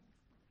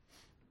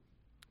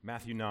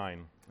Matthew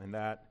 9. And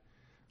that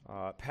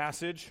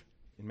passage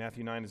in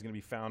Matthew 9 is going to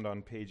be found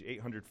on page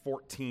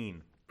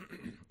 814.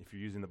 If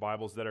you're using the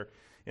Bibles that are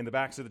in the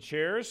backs of the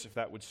chairs, if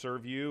that would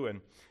serve you.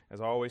 And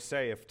as I always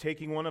say, if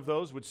taking one of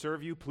those would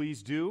serve you,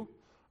 please do.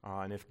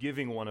 And if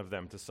giving one of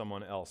them to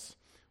someone else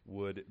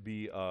would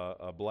be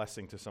a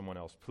blessing to someone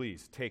else,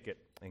 please take it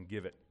and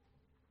give it.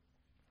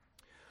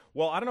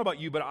 Well, I don't know about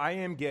you, but I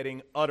am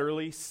getting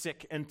utterly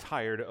sick and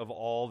tired of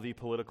all the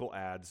political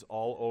ads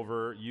all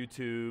over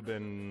YouTube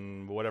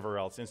and whatever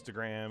else,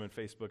 Instagram and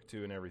Facebook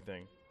too and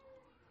everything.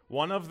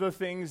 One of the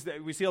things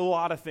that we see a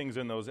lot of things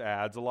in those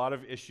ads, a lot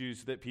of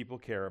issues that people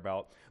care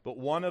about, but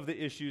one of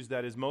the issues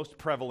that is most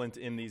prevalent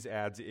in these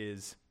ads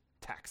is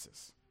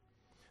taxes.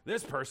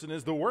 This person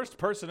is the worst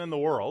person in the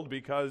world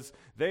because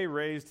they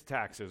raised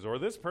taxes, or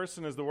this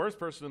person is the worst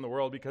person in the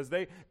world because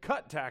they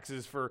cut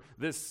taxes for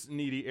this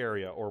needy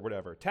area or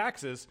whatever.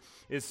 Taxes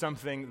is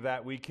something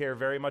that we care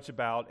very much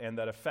about and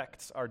that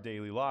affects our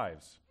daily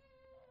lives.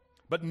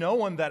 But no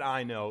one that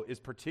I know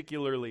is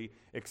particularly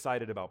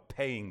excited about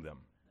paying them.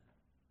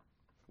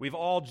 We've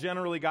all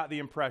generally got the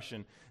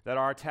impression that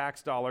our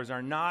tax dollars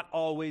are not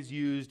always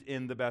used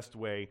in the best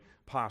way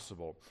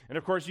possible. And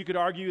of course, you could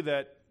argue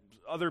that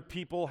other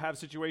people have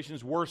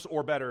situations worse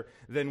or better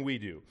than we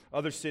do.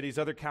 Other cities,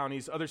 other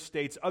counties, other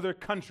states, other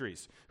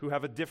countries who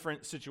have a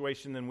different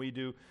situation than we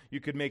do. You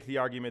could make the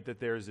argument that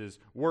theirs is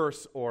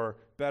worse or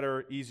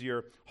better,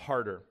 easier,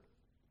 harder.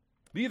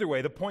 But either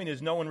way, the point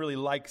is no one really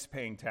likes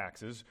paying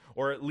taxes,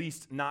 or at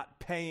least not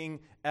paying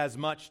as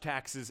much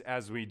taxes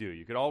as we do.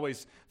 You could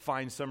always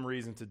find some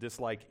reason to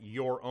dislike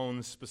your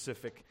own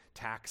specific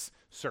tax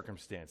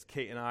circumstance.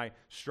 Kate and I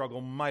struggle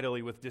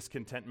mightily with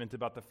discontentment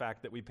about the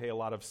fact that we pay a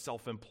lot of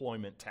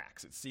self-employment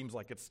tax. It seems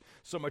like it's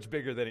so much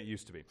bigger than it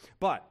used to be.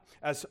 But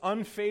as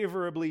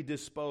unfavorably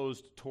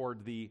disposed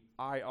toward the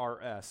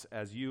IRS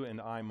as you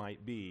and I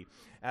might be,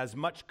 as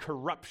much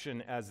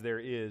corruption as there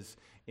is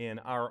in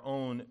our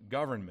own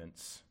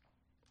governments,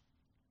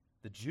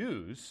 the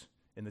Jews,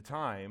 in the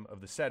time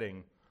of the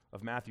setting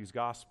of Matthew's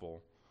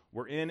gospel,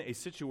 were in a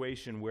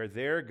situation where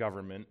their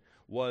government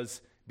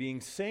was being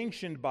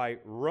sanctioned by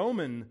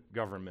Roman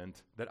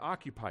government that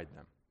occupied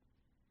them.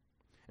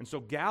 And so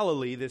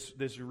Galilee,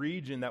 this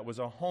region that was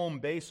a home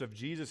base of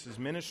Jesus'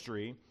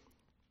 ministry,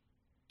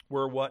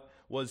 were what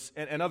was,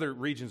 and other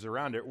regions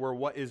around it, were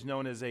what is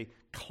known as a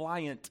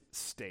client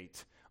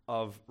state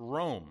of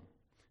Rome.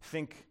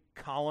 Think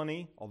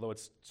colony, although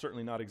it's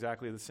certainly not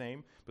exactly the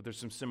same, but there's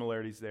some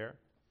similarities there.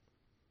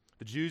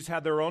 The Jews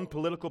had their own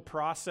political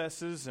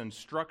processes and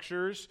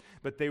structures,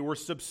 but they were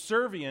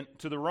subservient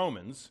to the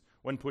Romans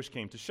when push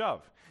came to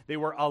shove. They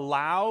were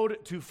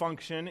allowed to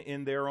function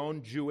in their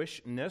own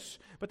Jewishness,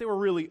 but they were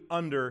really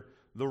under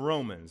the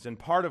Romans. And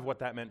part of what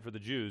that meant for the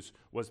Jews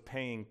was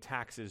paying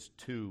taxes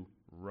to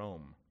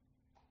Rome.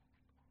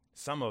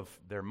 Some of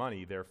their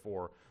money,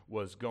 therefore,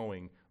 was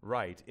going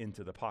right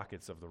into the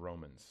pockets of the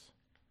Romans,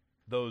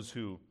 those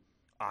who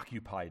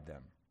occupied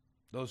them,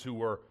 those who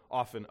were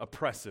often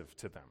oppressive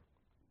to them.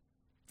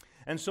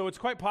 And so it's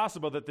quite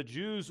possible that the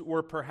Jews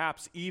were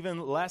perhaps even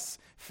less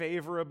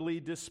favorably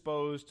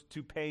disposed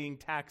to paying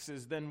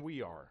taxes than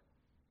we are.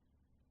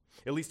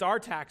 At least our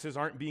taxes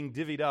aren't being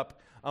divvied up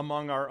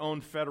among our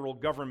own federal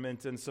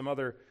government and some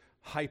other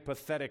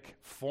hypothetic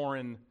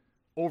foreign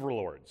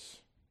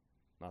overlords.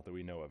 Not that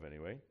we know of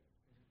anyway.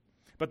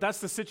 But that's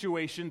the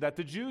situation that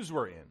the Jews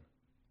were in.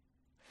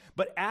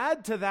 But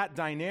add to that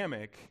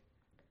dynamic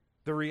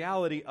the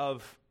reality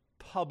of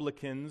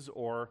publicans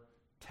or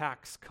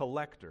tax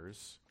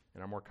collectors,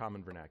 in our more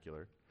common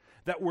vernacular,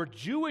 that were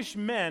Jewish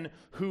men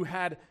who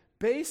had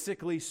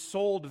basically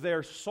sold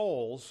their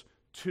souls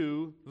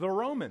to the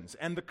Romans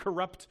and the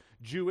corrupt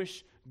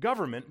Jewish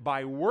government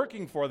by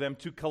working for them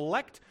to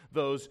collect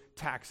those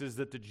taxes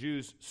that the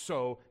Jews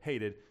so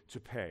hated to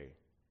pay.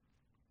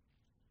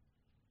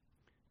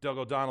 Doug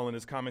O'Donnell in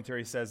his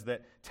commentary says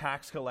that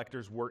tax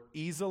collectors were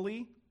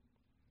easily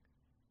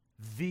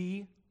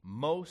the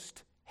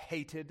most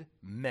hated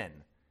men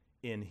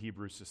in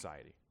Hebrew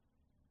society.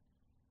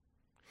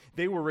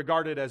 They were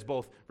regarded as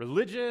both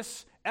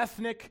religious,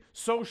 ethnic,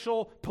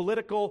 social,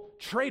 political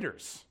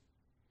traitors.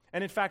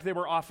 And in fact, they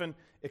were often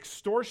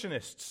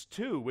extortionists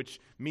too,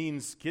 which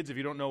means, kids, if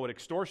you don't know what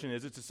extortion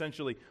is, it's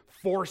essentially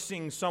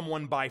forcing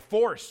someone by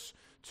force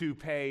to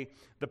pay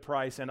the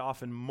price, and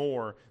often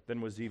more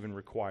than was even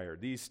required.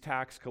 These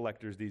tax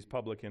collectors, these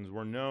publicans,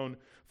 were known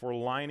for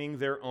lining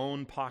their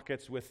own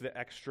pockets with the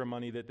extra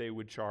money that they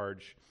would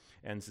charge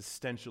and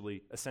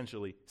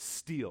essentially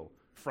steal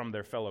from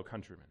their fellow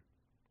countrymen.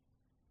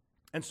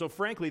 And so,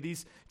 frankly,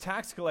 these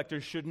tax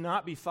collectors should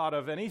not be thought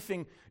of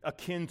anything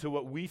akin to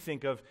what we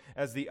think of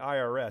as the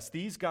IRS.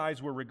 These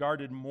guys were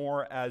regarded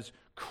more as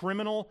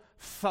criminal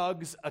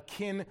thugs,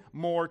 akin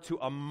more to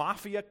a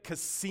mafia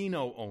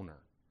casino owner.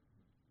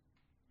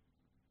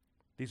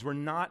 These were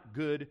not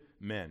good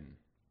men.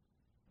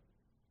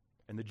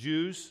 And the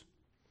Jews,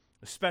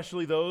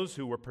 especially those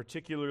who were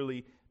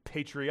particularly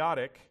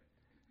patriotic,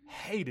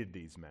 hated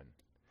these men.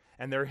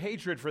 And their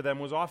hatred for them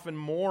was often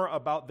more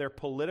about their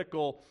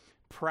political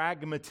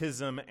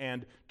pragmatism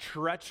and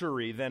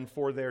treachery than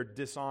for their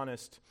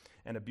dishonest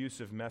and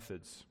abusive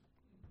methods.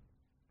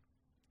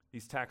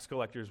 These tax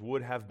collectors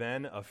would have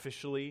been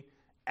officially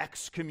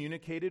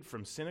excommunicated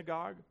from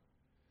synagogue.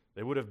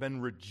 They would have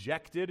been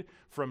rejected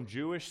from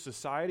Jewish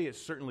society. It's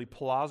certainly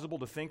plausible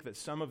to think that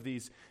some of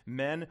these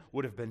men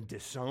would have been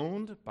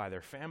disowned by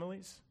their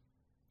families,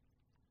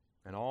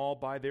 and all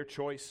by their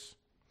choice,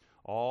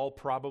 all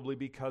probably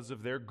because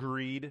of their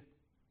greed.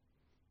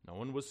 No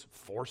one was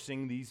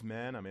forcing these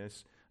men. I mean,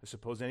 I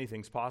suppose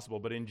anything's possible,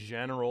 but in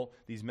general,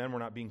 these men were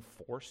not being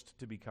forced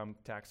to become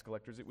tax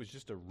collectors. It was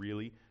just a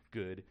really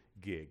good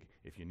gig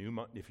if you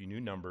knew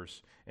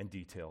numbers and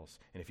details,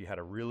 and if you had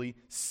a really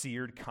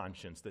seared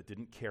conscience that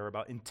didn't care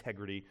about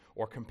integrity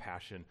or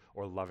compassion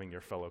or loving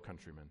your fellow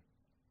countrymen.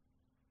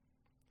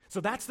 So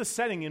that's the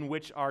setting in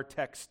which our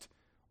text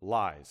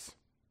lies.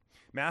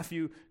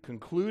 Matthew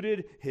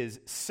concluded his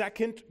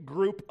second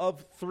group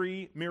of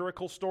 3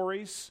 miracle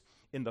stories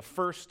in the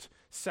first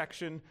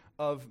section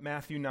of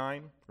Matthew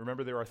 9.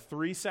 Remember, there are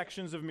 3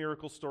 sections of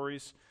miracle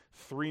stories,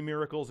 3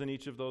 miracles in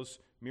each of those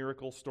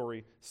miracle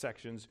story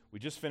sections. We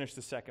just finished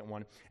the second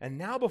one. And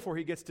now before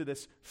he gets to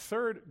this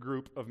third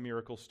group of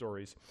miracle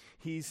stories,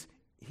 he's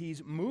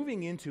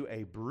moving into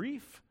a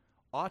brief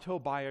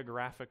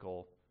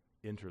autobiographical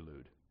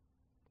interlude.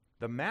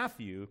 The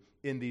Matthew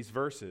in these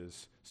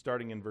verses,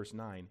 starting in verse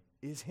 9,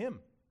 is him.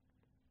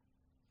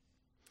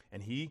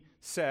 And he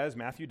says,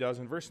 Matthew does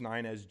in verse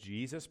 9, as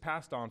Jesus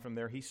passed on from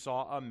there, he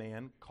saw a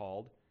man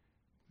called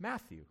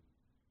Matthew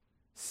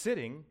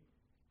sitting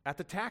at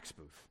the tax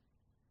booth.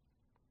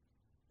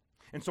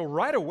 And so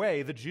right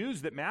away, the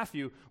Jews that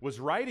Matthew was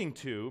writing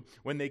to,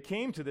 when they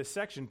came to this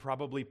section,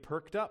 probably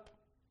perked up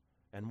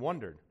and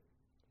wondered,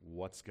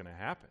 what's going to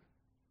happen?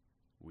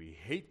 We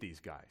hate these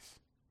guys.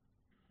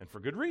 And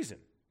for good reason.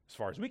 As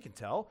far as we can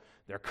tell,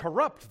 they're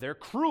corrupt, they're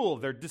cruel,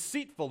 they're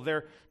deceitful,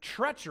 they're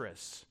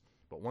treacherous.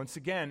 But once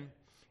again,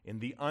 in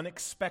the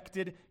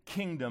unexpected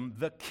kingdom,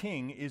 the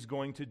king is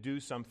going to do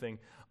something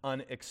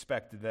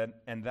unexpected,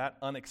 and that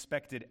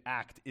unexpected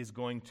act is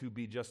going to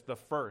be just the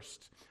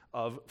first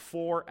of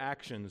 4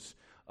 actions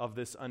of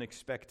this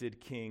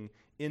unexpected king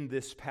in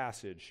this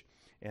passage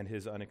and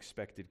his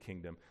unexpected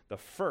kingdom. The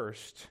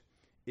first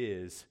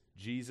is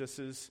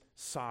Jesus'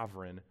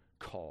 sovereign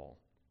call.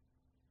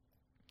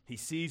 He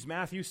sees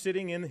Matthew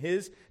sitting in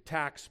his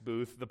tax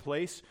booth, the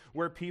place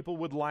where people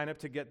would line up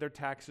to get their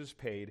taxes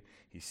paid.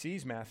 He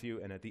sees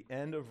Matthew, and at the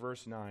end of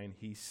verse 9,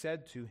 he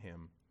said to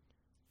him,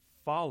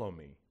 "Follow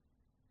me."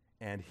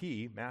 And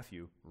he,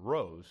 Matthew,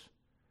 rose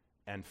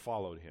and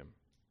followed him,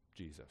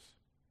 Jesus.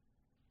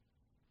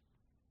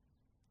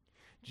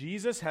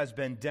 Jesus has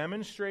been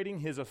demonstrating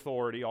his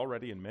authority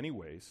already in many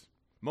ways.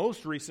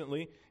 Most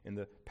recently, in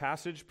the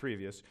passage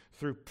previous,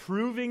 through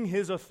proving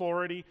his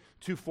authority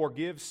to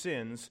forgive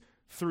sins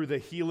through the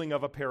healing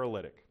of a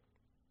paralytic.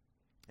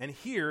 And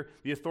here,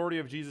 the authority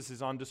of Jesus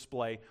is on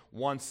display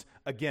once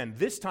again.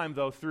 This time,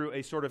 though, through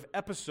a sort of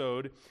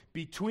episode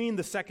between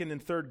the second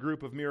and third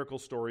group of miracle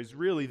stories,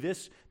 really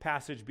this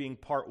passage being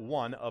part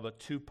 1 of a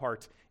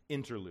 2-part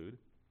interlude.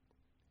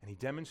 And he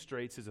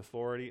demonstrates his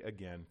authority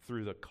again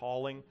through the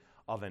calling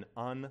of an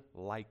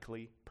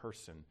unlikely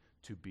person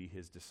to be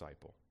his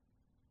disciple.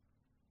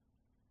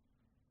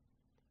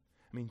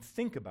 I mean,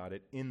 think about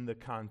it in the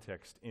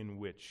context in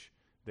which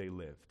they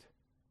lived.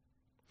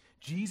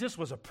 Jesus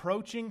was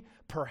approaching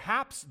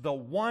perhaps the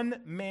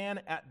one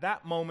man at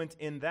that moment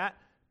in that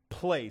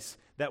place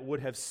that would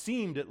have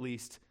seemed at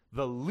least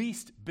the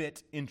least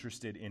bit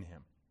interested in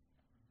him.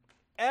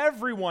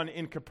 Everyone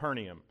in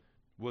Capernaum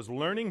was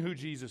learning who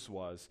Jesus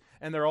was,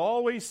 and there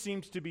always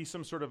seemed to be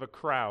some sort of a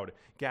crowd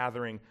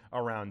gathering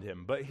around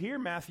him. But here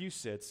Matthew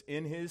sits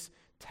in his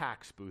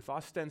tax booth,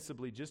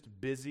 ostensibly just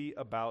busy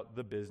about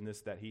the business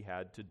that he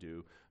had to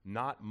do,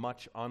 not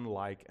much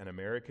unlike an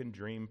American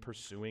dream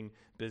pursuing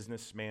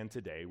businessman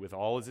today, with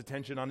all his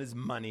attention on his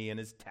money and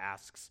his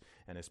tasks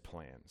and his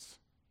plans.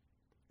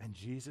 And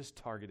Jesus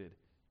targeted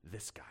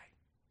this guy.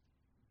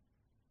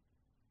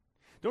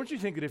 Don't you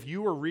think that if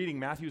you were reading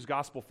Matthew's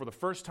gospel for the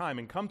first time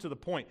and come to the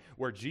point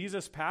where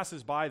Jesus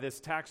passes by this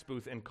tax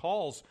booth and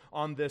calls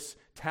on this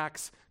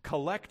tax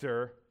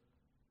collector,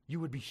 you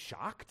would be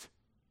shocked?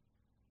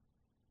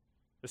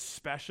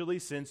 Especially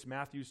since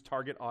Matthew's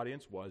target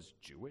audience was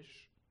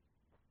Jewish.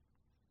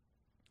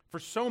 For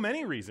so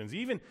many reasons,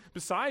 even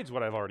besides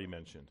what I've already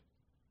mentioned.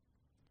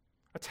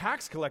 A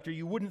tax collector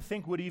you wouldn't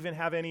think would even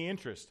have any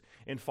interest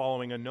in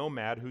following a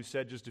nomad who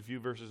said just a few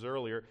verses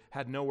earlier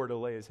had nowhere to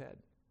lay his head.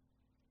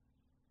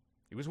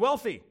 He was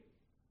wealthy.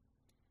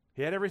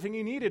 He had everything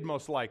he needed,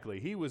 most likely.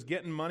 He was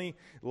getting money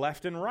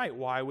left and right.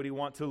 Why would he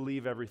want to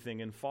leave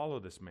everything and follow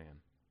this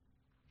man?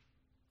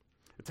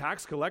 A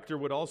tax collector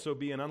would also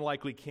be an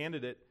unlikely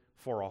candidate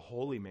for a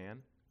holy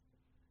man,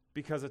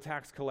 because a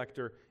tax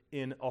collector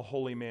in a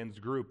holy man's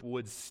group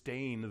would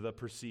stain the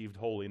perceived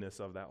holiness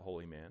of that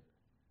holy man.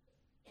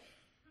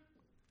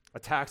 A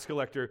tax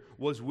collector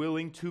was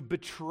willing to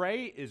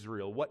betray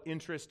Israel. What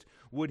interest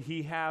would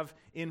he have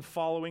in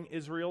following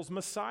Israel's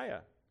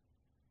Messiah?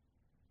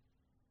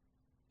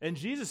 And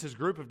Jesus'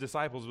 group of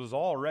disciples was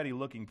already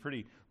looking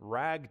pretty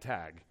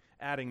ragtag.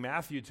 Adding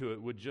Matthew to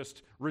it would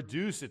just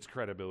reduce its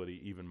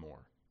credibility even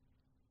more.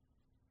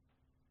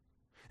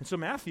 And so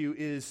Matthew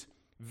is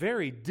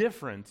very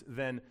different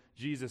than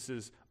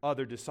Jesus'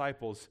 other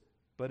disciples,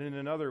 but in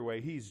another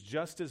way, he's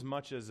just as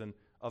much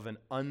of an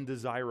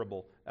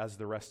undesirable as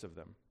the rest of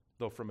them,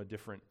 though from a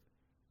different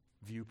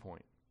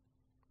viewpoint.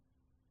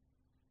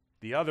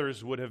 The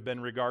others would have been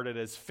regarded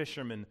as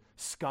fishermen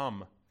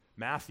scum.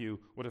 Matthew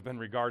would have been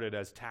regarded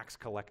as tax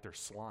collector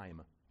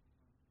slime.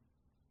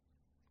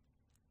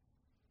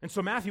 And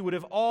so Matthew would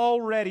have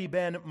already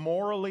been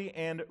morally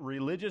and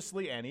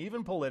religiously and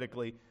even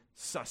politically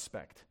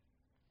suspect.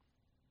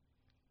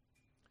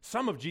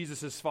 Some of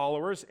Jesus'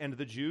 followers and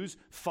the Jews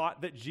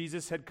thought that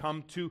Jesus had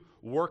come to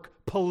work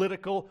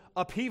political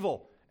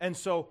upheaval. And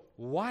so,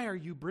 why are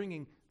you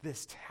bringing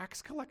this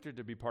tax collector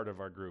to be part of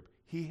our group?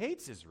 He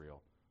hates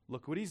Israel.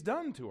 Look what he's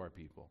done to our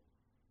people.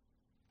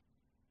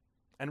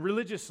 And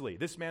religiously,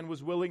 this man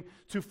was willing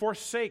to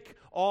forsake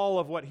all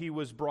of what he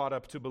was brought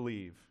up to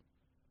believe.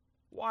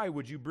 Why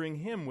would you bring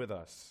him with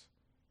us?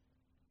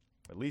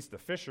 At least the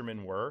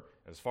fishermen were,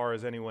 as far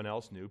as anyone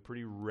else knew,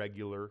 pretty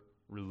regular,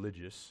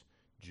 religious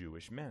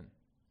Jewish men.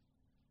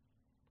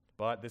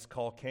 But this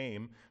call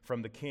came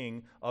from the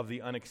king of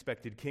the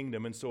unexpected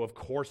kingdom, and so of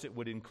course it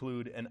would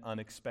include an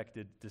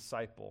unexpected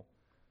disciple.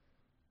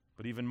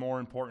 But even more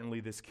importantly,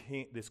 this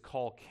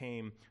call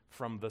came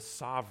from the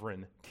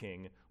sovereign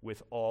king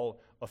with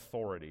all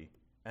authority.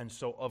 And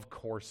so, of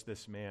course,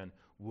 this man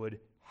would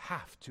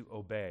have to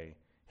obey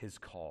his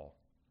call.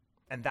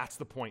 And that's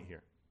the point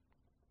here.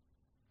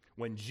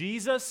 When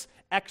Jesus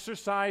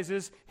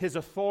exercises his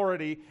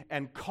authority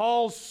and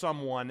calls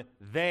someone,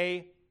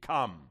 they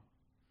come.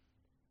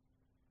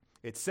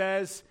 It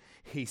says,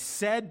 he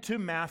said to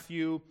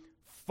Matthew,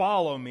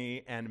 "Follow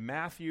me," and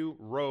Matthew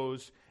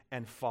rose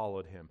and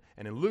followed him.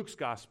 And in Luke's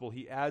gospel,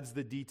 he adds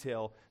the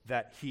detail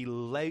that he,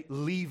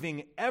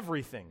 leaving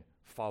everything,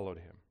 followed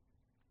him.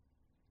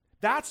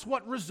 That's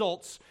what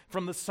results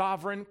from the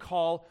sovereign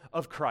call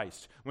of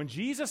Christ. When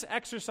Jesus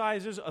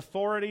exercises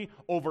authority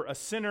over a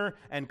sinner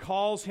and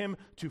calls him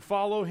to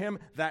follow him,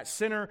 that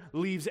sinner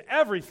leaves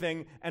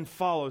everything and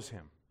follows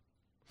him.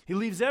 He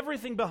leaves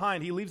everything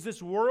behind. He leaves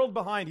this world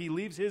behind. He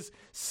leaves his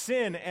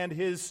sin and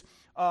his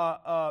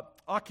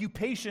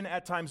occupation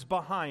at times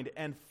behind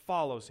and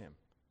follows him.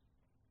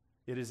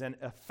 It is an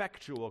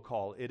effectual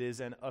call. It is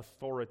an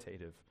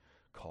authoritative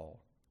call.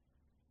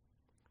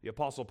 The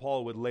Apostle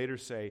Paul would later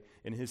say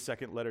in his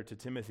second letter to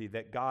Timothy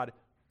that God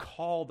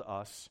called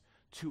us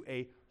to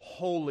a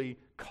holy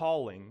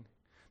calling,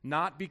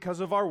 not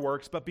because of our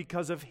works, but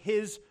because of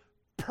his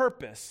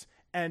purpose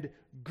and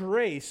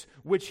grace,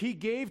 which he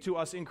gave to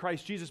us in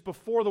Christ Jesus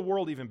before the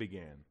world even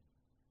began.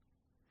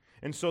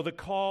 And so the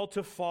call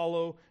to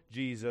follow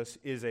Jesus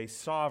is a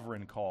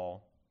sovereign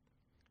call,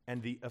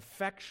 and the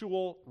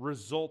effectual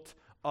result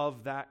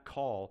of that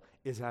call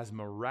is as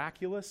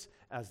miraculous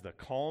as the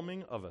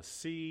calming of a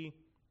sea,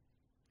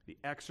 the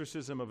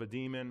exorcism of a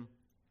demon,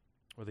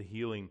 or the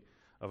healing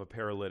of a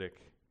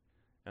paralytic,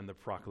 and the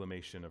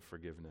proclamation of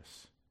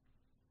forgiveness.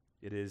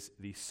 It is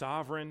the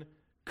sovereign,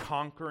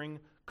 conquering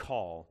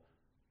call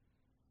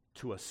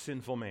to a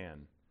sinful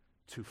man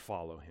to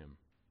follow him.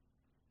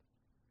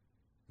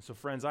 So,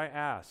 friends, I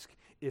ask,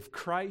 if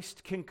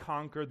Christ can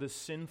conquer the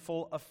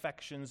sinful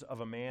affections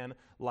of a man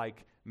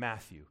like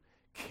Matthew,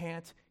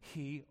 can't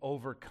he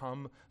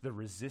overcome the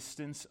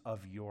resistance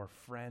of your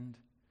friend,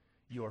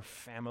 your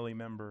family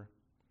member,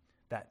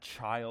 that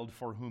child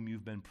for whom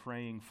you've been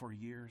praying for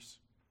years?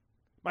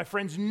 My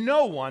friends,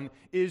 no one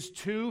is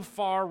too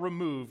far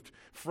removed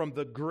from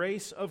the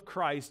grace of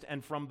Christ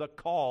and from the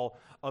call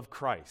of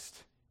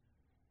Christ.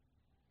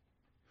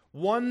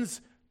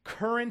 One's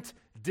current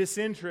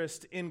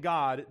disinterest in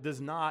God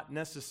does not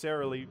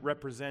necessarily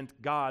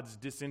represent God's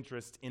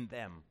disinterest in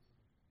them.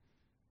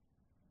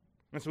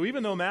 And so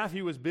even though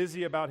Matthew was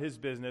busy about his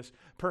business,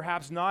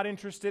 perhaps not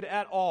interested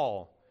at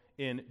all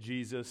in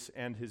Jesus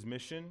and his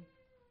mission,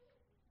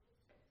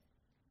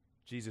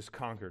 Jesus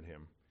conquered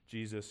him.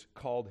 Jesus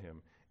called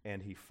him,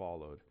 and he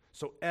followed.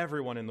 So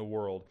everyone in the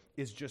world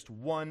is just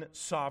one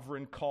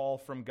sovereign call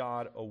from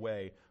God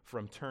away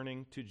from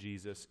turning to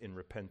Jesus in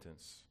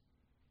repentance,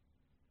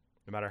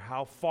 no matter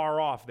how far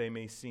off they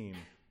may seem.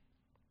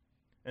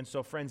 And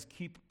so, friends,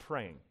 keep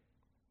praying.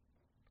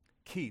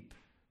 Keep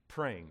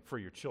praying for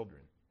your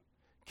children.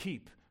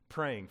 Keep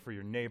praying for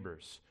your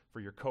neighbors, for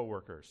your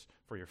coworkers,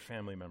 for your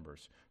family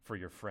members, for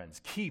your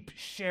friends. Keep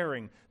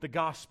sharing the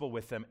gospel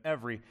with them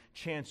every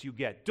chance you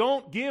get.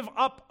 Don't give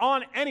up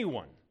on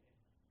anyone.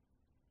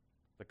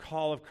 The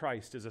call of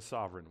Christ is a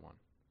sovereign one.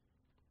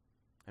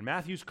 And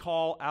Matthew's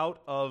call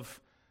out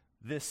of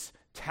this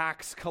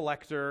tax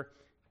collector,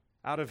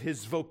 out of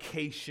his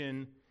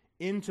vocation,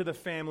 into the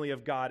family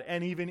of God,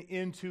 and even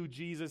into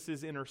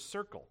Jesus' inner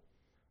circle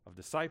of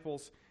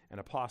disciples and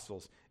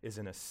apostles, is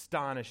an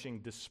astonishing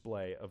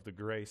display of the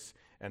grace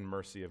and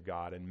mercy of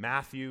God. And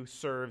Matthew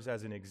serves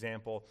as an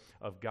example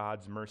of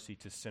God's mercy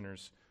to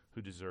sinners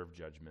who deserve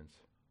judgment.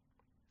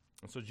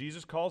 And so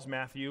Jesus calls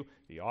Matthew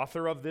the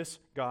author of this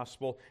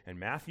gospel, and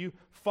Matthew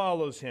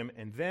follows him.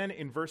 And then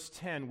in verse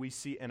 10, we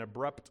see an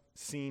abrupt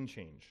scene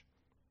change.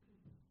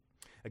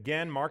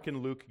 Again, Mark and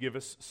Luke give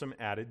us some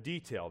added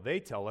detail. They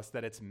tell us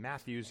that it's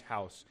Matthew's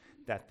house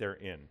that they're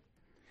in.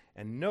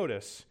 And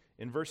notice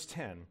in verse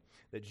 10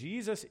 that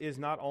Jesus is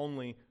not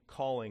only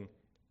calling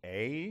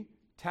a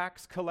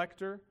tax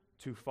collector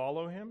to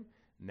follow him,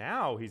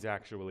 now he's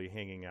actually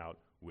hanging out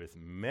with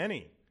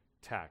many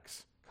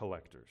tax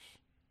collectors.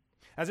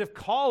 As if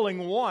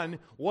calling one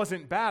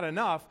wasn't bad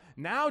enough,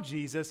 now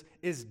Jesus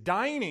is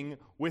dining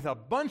with a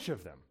bunch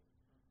of them.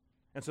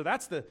 And so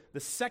that's the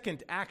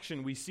second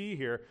action we see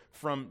here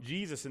from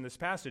Jesus in this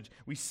passage.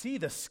 We see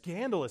the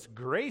scandalous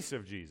grace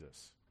of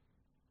Jesus.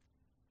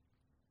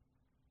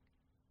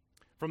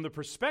 From the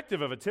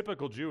perspective of a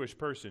typical Jewish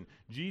person,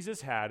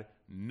 Jesus had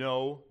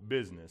no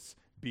business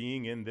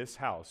being in this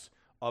house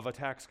of a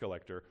tax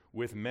collector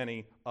with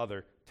many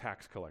other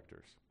tax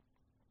collectors.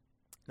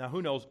 Now,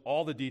 who knows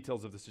all the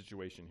details of the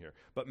situation here?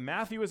 But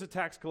Matthew is a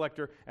tax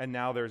collector, and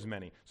now there's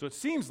many. So it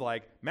seems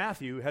like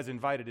Matthew has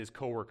invited his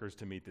coworkers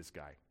to meet this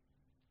guy.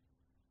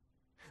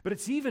 But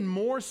it's even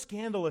more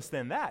scandalous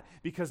than that,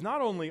 because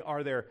not only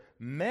are there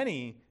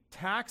many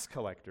tax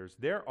collectors,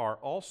 there are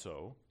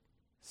also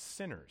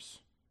sinners.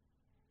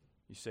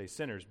 You say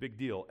sinners, big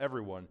deal.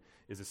 Everyone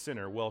is a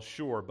sinner. Well,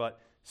 sure,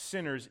 but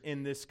sinners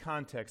in this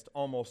context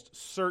almost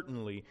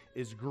certainly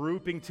is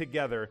grouping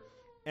together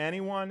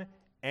anyone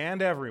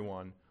and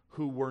everyone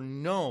who were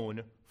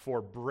known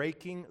for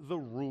breaking the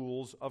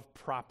rules of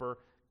proper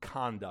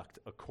conduct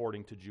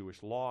according to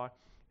Jewish law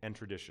and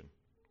tradition.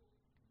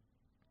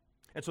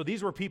 And so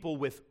these were people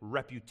with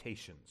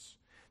reputations.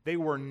 They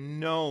were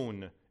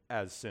known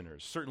as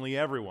sinners. Certainly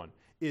everyone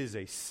is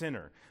a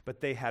sinner, but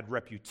they had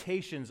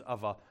reputations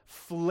of a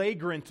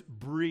flagrant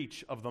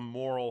breach of the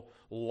moral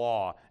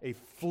law, a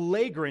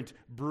flagrant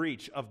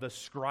breach of the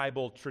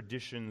scribal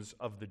traditions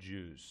of the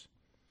Jews.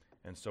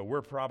 And so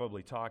we're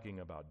probably talking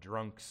about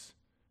drunks,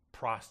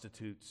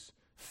 prostitutes,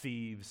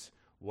 thieves,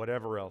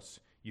 whatever else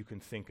you can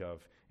think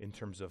of in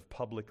terms of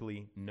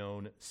publicly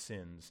known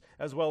sins,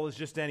 as well as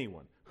just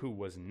anyone who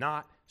was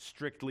not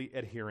strictly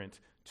adherent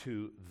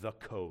to the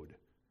code.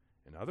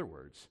 In other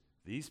words,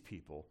 these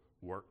people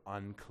were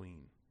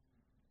unclean.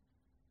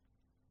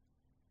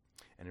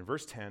 And in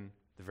verse 10,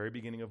 the very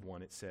beginning of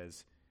 1, it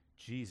says,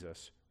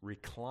 Jesus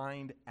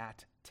reclined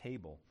at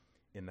table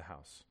in the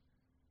house.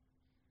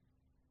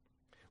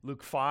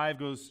 Luke 5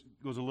 goes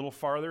a little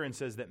farther and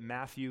says that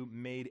Matthew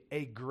made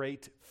a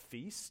great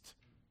feast.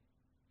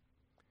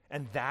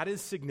 And that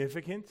is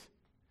significant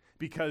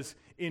because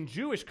in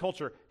Jewish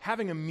culture,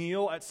 having a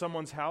meal at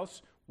someone's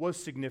house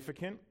was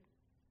significant,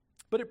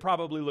 but it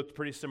probably looked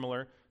pretty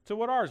similar to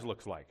what ours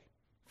looks like.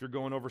 If you're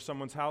going over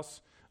someone's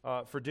house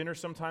for dinner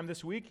sometime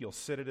this week, you'll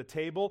sit at a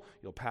table,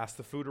 you'll pass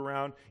the food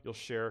around, you'll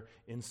share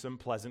in some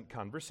pleasant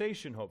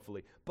conversation,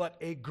 hopefully. But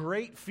a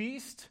great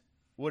feast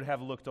would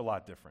have looked a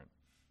lot different.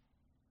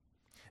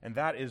 And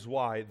that is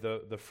why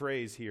the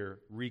phrase here,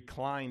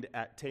 reclined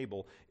at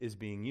table, is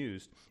being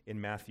used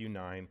in Matthew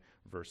 9,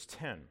 verse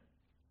 10.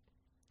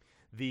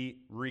 The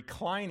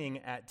reclining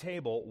at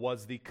table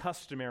was the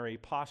customary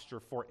posture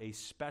for a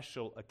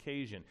special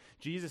occasion.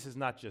 Jesus is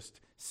not just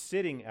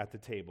sitting at the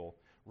table.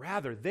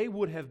 Rather, they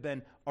would have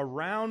been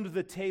around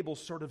the table,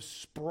 sort of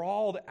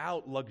sprawled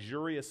out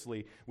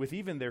luxuriously, with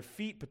even their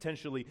feet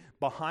potentially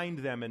behind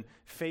them and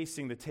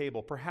facing the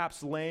table,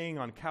 perhaps laying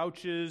on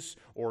couches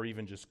or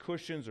even just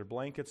cushions or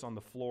blankets on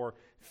the floor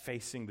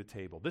facing the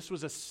table. This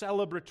was a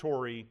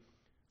celebratory,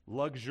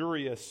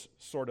 luxurious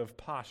sort of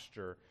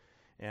posture,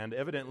 and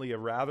evidently a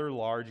rather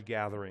large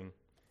gathering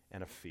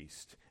and a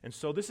feast. And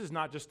so this is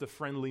not just a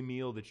friendly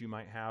meal that you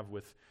might have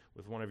with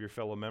one of your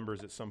fellow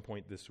members at some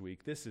point this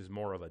week. This is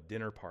more of a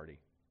dinner party.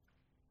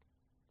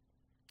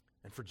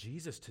 And for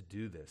Jesus to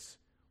do this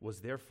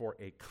was therefore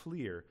a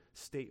clear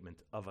statement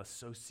of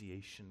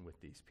association with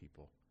these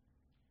people.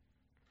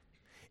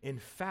 In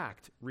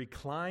fact,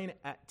 recline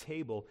at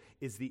table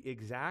is the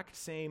exact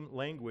same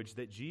language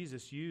that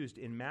Jesus used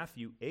in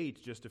Matthew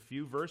 8 just a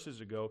few verses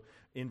ago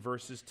in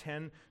verses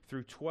 10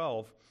 through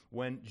 12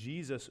 when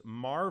Jesus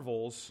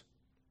marvels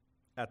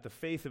at the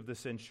faith of the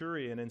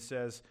centurion and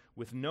says,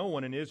 "With no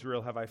one in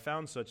Israel have I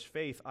found such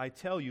faith. I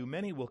tell you,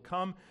 many will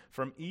come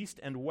from east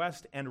and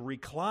west and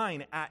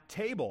recline at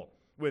table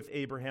with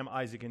Abraham,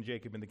 Isaac, and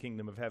Jacob in the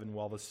kingdom of heaven,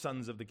 while the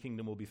sons of the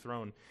kingdom will be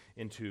thrown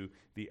into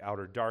the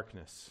outer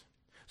darkness."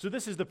 So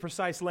this is the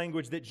precise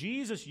language that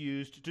Jesus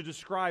used to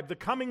describe the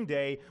coming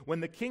day when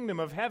the kingdom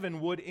of heaven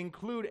would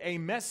include a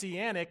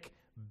messianic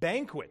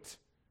banquet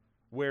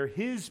where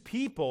his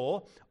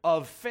people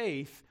of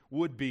faith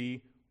would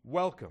be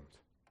welcomed.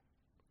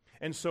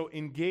 And so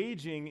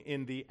engaging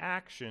in the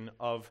action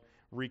of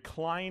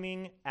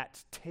reclining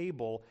at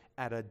table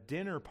at a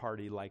dinner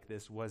party like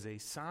this was a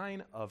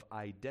sign of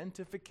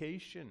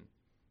identification,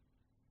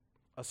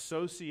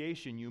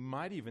 association, you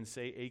might even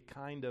say a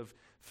kind of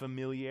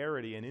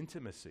familiarity and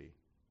intimacy.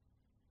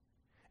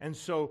 And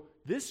so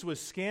this was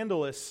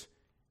scandalous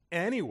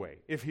anyway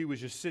if he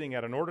was just sitting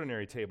at an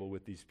ordinary table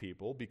with these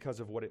people because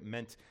of what it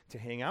meant to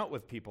hang out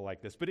with people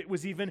like this. But it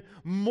was even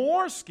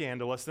more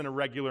scandalous than a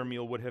regular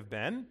meal would have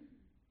been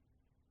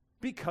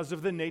because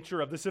of the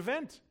nature of this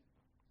event.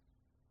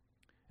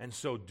 And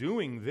so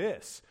doing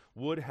this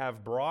would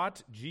have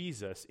brought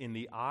Jesus, in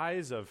the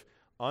eyes of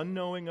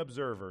unknowing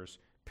observers,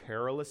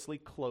 perilously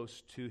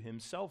close to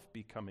himself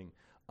becoming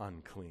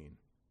unclean.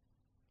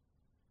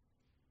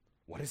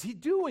 What is he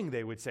doing,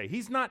 they would say?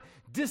 He's not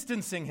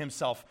distancing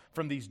himself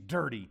from these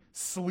dirty,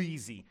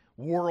 sleazy,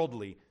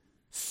 worldly,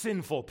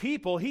 sinful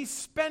people. He's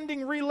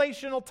spending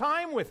relational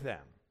time with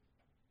them.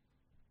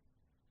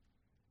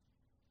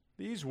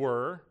 These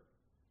were,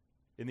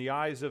 in the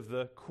eyes of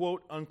the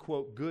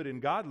quote-unquote good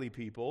and godly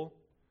people,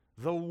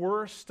 the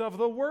worst of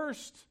the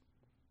worst.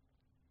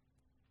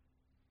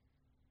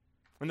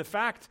 And the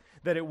fact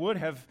that it would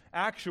have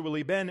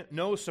actually been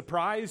no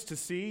surprise to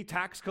see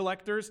tax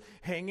collectors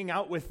hanging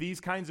out with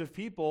these kinds of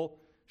people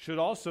should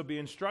also be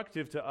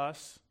instructive to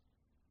us.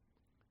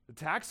 The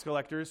tax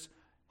collectors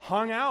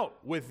hung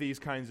out with these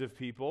kinds of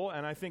people,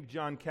 and I think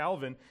John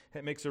Calvin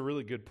makes a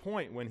really good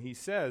point when he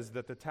says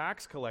that the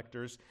tax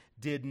collectors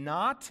did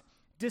not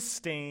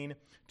disdain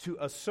to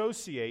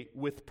associate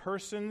with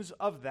persons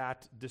of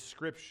that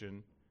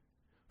description,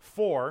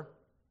 for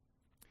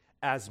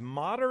as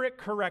moderate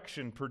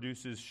correction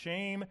produces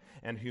shame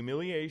and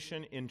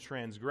humiliation in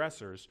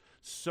transgressors,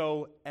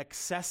 so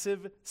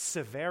excessive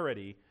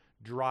severity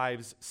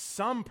drives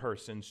some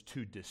persons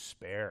to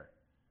despair,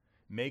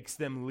 makes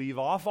them leave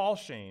off all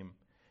shame,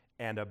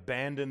 and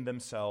abandon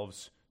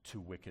themselves to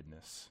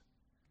wickedness.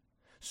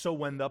 So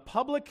when the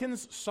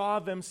publicans saw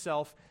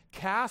themselves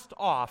cast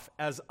off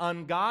as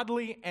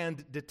ungodly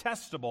and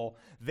detestable,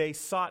 they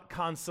sought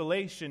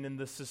consolation in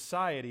the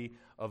society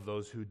of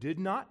those who did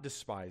not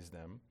despise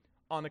them,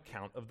 on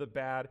account of the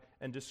bad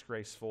and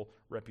disgraceful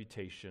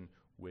reputation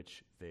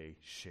which they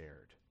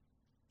shared.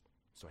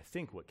 So I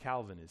think what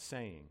Calvin is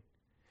saying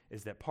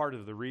is that part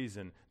of the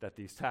reason that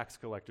these tax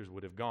collectors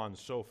would have gone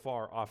so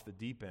far off the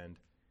deep end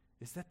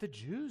is that the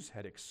Jews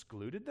had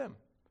excluded them,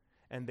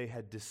 and they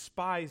had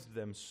despised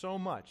them so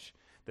much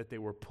that they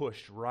were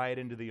pushed right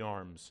into the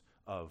arms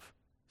of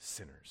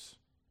sinners.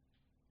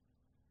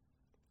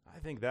 I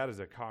think that is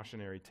a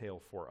cautionary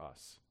tale for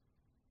us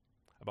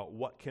about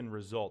what can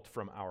result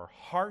from our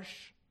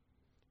harsh,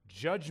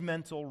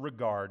 judgmental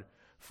regard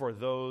for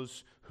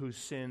those whose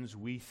sins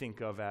we think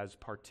of as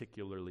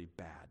particularly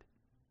bad.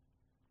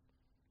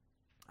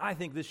 I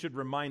think this should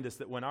remind us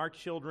that when our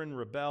children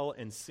rebel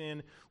and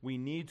sin, we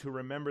need to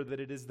remember that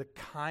it is the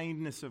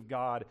kindness of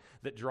God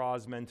that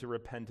draws men to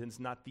repentance,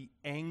 not the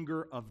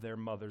anger of their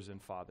mothers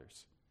and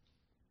fathers.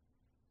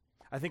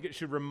 I think it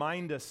should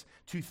remind us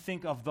to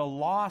think of the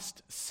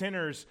lost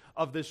sinners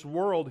of this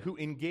world who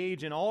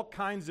engage in all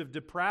kinds of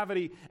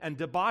depravity and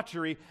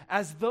debauchery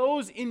as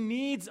those in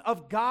need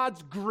of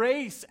God's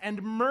grace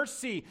and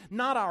mercy,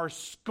 not our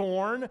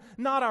scorn,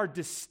 not our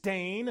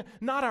disdain,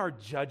 not our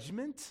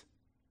judgment.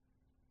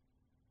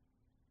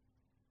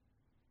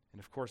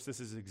 And of course, this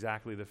is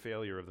exactly the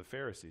failure of the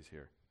Pharisees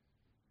here.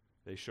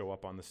 They show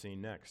up on the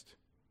scene next.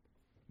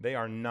 They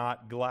are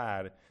not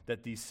glad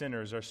that these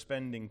sinners are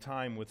spending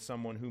time with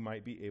someone who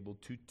might be able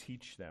to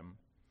teach them.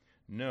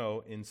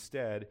 No,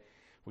 instead,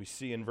 we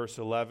see in verse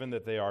 11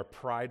 that they are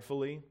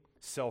pridefully,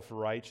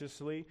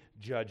 self-righteously,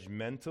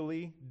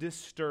 judgmentally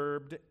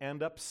disturbed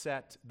and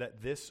upset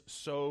that this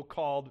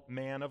so-called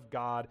man of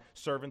God,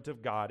 servant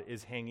of God,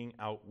 is hanging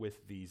out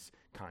with these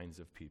kinds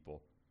of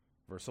people.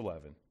 Verse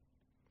 11,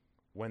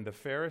 when the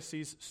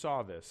Pharisees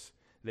saw this,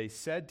 they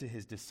said to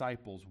his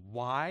disciples,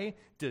 "Why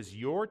does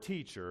your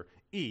teacher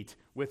eat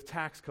with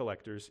tax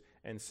collectors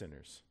and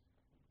sinners?"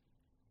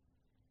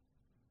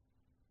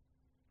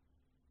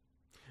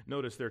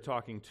 Notice they're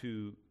talking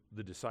to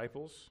the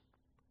disciples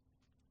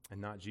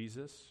and not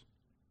Jesus.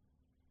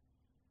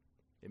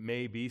 It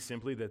may be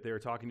simply that they're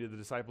talking to the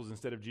disciples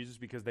instead of Jesus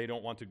because they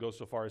don't want to go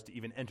so far as to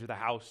even enter the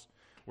house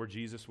where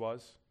Jesus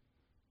was,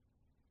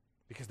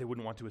 because they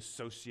wouldn't want to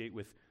associate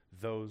with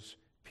those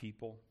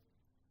people.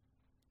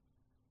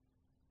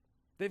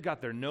 They've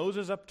got their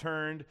noses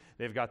upturned,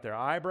 they've got their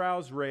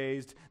eyebrows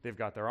raised, they've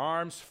got their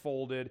arms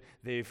folded,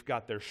 they've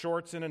got their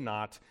shorts in a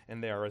knot,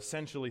 and they are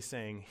essentially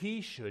saying,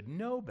 he should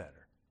know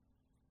better.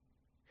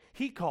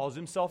 He calls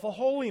himself a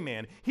holy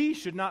man. He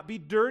should not be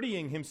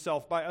dirtying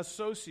himself by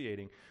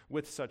associating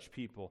with such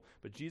people.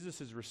 But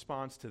Jesus'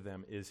 response to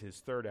them is his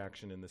third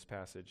action in this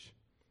passage.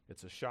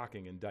 It's a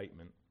shocking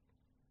indictment.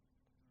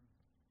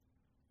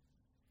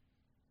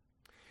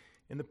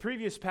 In the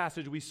previous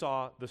passage, we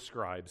saw the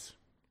scribes.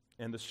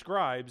 And the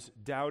scribes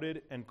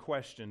doubted and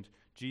questioned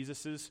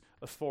Jesus'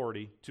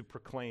 authority to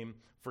proclaim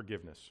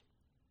forgiveness.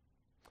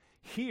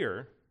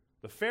 Here,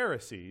 the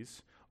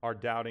Pharisees are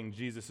doubting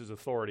Jesus'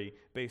 authority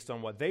based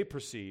on what they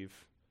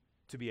perceive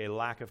to be a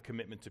lack of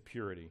commitment to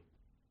purity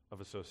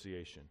of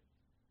association.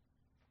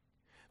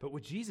 But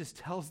what Jesus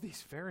tells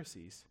these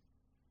Pharisees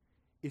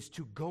is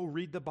to go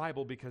read the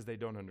Bible because they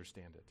don't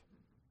understand it.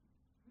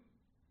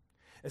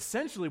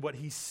 Essentially, what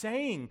he's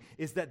saying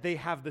is that they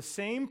have the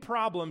same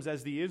problems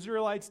as the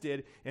Israelites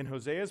did in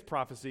Hosea's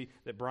prophecy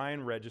that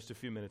Brian read just a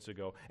few minutes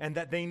ago, and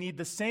that they need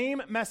the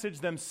same message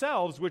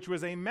themselves, which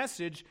was a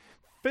message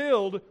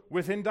filled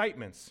with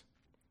indictments.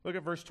 Look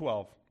at verse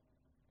 12.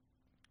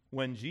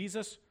 When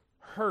Jesus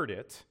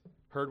heard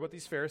what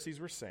these Pharisees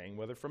were saying,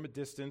 whether from a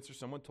distance or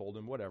someone told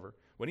him, whatever,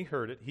 when he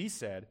heard it, he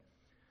said,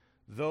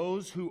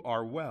 "Those who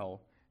are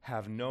well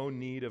have no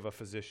need of a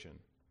physician,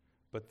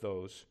 but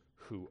those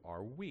who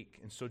are weak."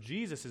 And so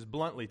Jesus is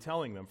bluntly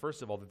telling them,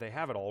 first of all, that they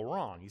have it all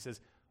wrong. He says,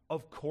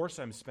 of course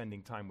I'm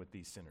spending time with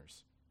these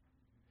sinners.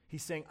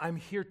 He's saying, I'm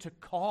here to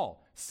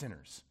call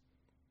sinners.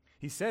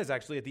 He says,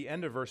 actually, at the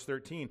end of verse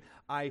 13,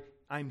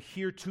 I'm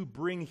here to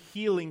bring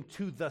healing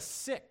to the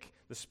sick,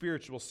 the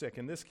spiritual sick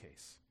in this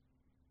case.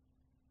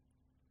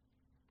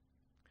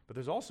 But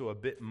there's also a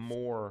bit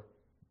more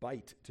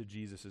bite to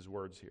Jesus'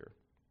 words here.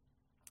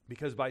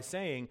 Because by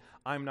saying,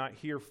 I'm not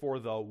here for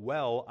the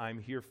well, I'm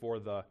not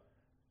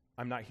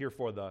here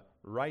for the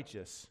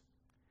righteous,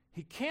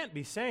 he can't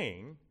be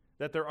saying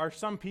that there are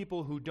some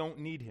people who don't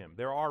need him.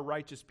 There are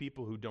righteous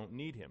people who don't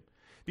need him.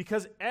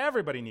 Because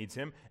everybody needs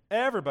him.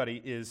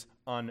 Everybody is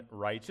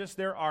unrighteous.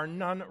 There are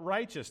none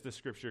righteous, the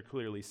scripture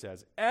clearly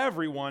says.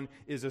 Everyone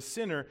is a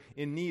sinner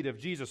in need of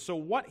Jesus. So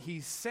what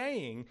he's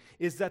saying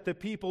is that the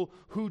people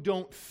who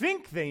don't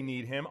think they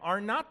need him are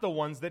not the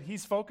ones that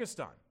he's focused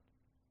on.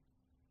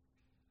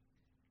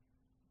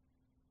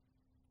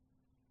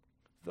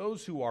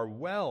 Those who are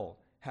well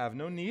have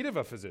no need of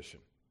a physician.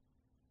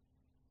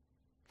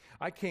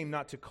 I came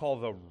not to call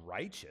the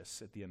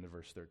righteous, at the end of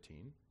verse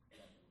 13.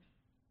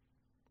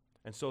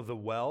 And so the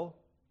well,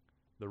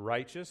 the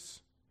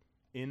righteous,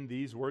 in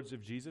these words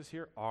of Jesus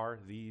here, are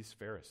these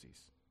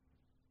Pharisees.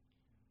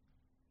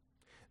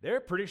 They're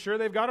pretty sure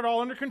they've got it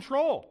all under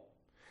control.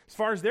 As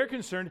far as they're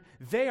concerned,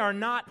 they are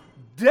not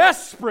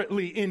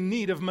desperately in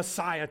need of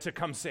Messiah to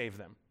come save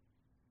them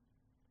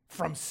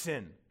from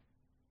sin.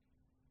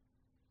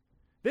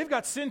 They've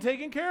got sin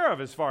taken care of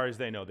as far as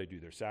they know. They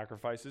do their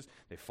sacrifices,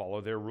 they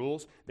follow their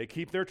rules, they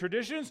keep their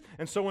traditions,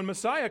 and so when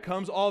Messiah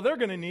comes, all they're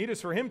going to need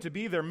is for him to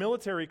be their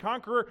military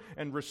conqueror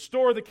and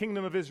restore the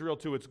kingdom of Israel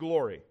to its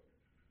glory.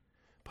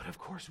 But of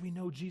course we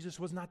know Jesus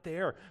was not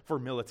there for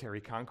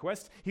military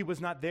conquest. He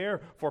was not there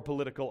for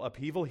political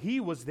upheaval. He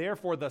was there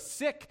for the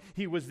sick.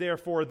 He was there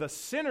for the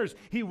sinners.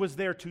 He was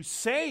there to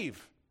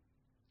save.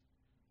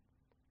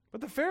 But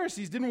the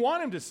Pharisees didn't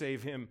want him to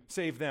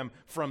save them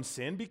from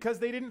sin because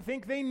they didn't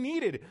think they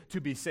needed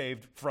to be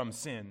saved from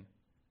sin.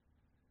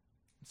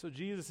 So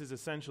Jesus is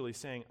essentially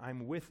saying,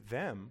 I'm with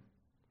them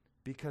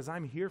because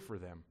I'm here for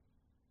them.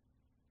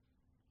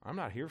 I'm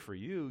not here for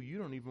you. You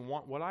don't even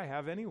want what I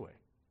have anyway.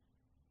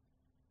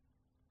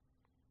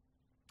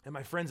 And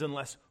my friends,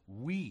 unless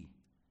we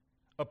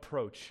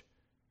approach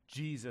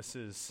Jesus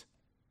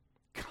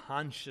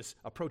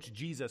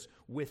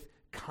with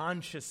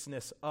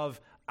consciousness of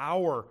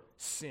our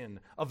sin,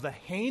 of the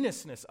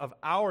heinousness of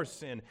our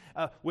sin,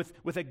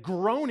 with a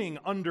groaning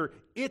under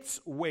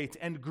its weight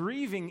and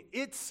grieving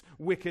its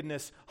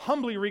wickedness,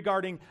 humbly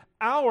regarding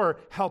our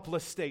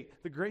helpless state,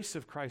 the grace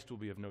of Christ will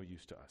be of no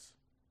use to us.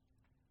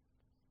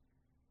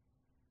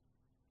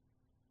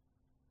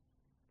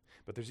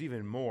 But there's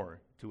even more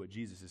to what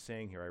Jesus is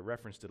saying here. I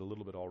referenced it a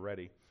little bit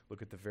already.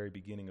 Look at the very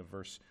beginning of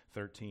verse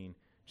 13.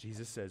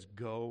 Jesus says,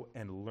 "Go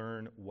and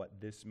learn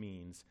what this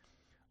means.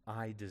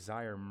 I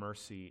desire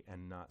mercy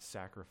and not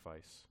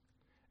sacrifice."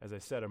 As I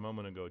said a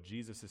moment ago,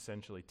 Jesus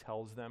essentially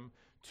tells them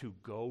to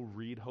go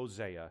read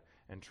Hosea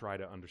and try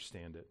to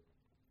understand it.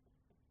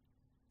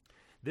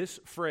 This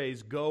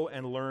phrase, "go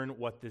and learn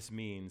what this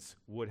means,"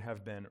 would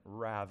have been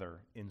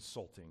rather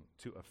insulting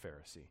to a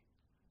Pharisee.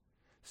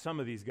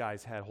 Some of these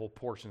guys had whole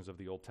portions of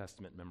the Old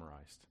Testament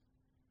memorized.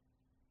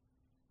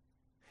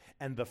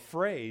 And the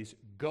phrase,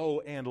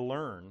 "go and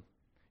learn,"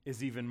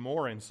 is even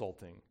more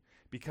insulting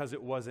because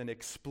it was an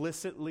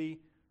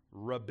explicitly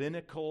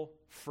rabbinical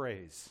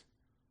phrase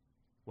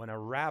when a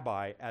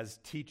rabbi, as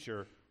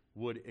teacher,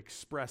 would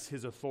express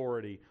his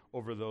authority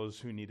over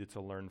those who needed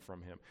to learn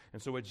from him.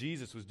 And so what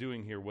Jesus was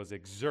doing here was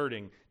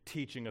exerting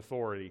teaching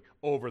authority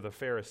over the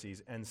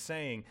Pharisees and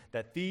saying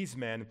that these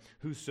men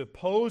who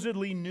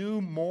supposedly knew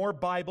more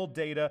Bible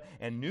data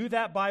and knew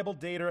that Bible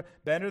data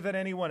better than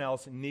anyone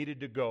else needed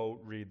to go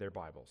read their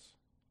Bibles.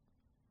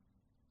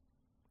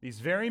 These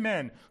very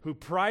men who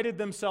prided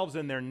themselves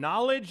in their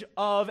knowledge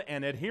of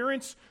and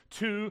adherence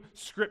to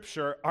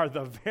Scripture are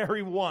the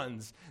very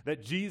ones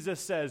that Jesus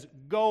says,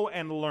 "Go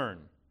and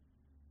learn."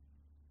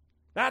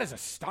 That is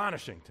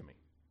astonishing to me.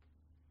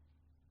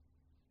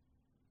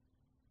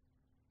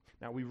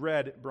 Now,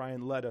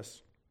 Brian led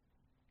us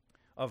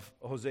of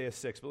Hosea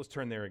 6, but let's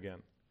turn there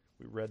again.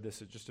 We read this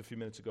just a few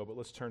minutes ago, but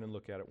let's turn and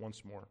look at it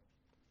once more.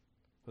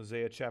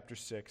 Hosea chapter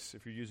 6.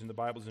 If you're using the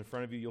Bibles in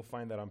front of you, you'll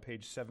find that on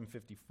page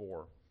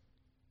 754.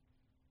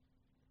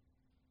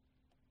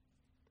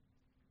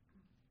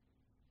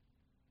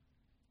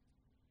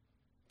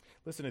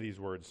 Listen to these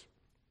words.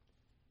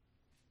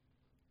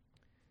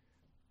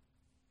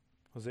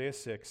 Hosea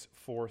 6,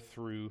 4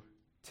 through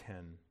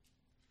 10.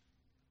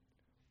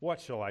 What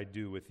shall I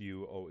do with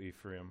you, O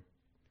Ephraim?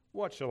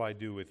 What shall I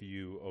do with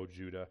you, O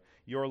Judah?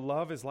 Your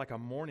love is like a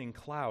morning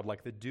cloud,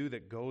 like the dew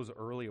that goes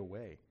early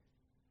away.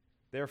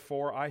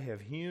 Therefore I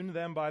have hewn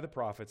them by the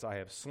prophets, I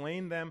have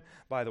slain them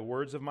by the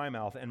words of my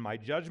mouth, and my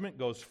judgment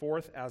goes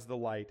forth as the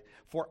light.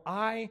 For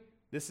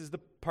this is the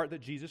part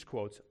that Jesus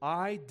quotes,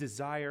 I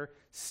desire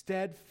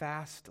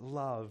steadfast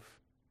love,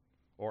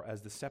 or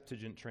as the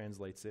Septuagint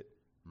translates it,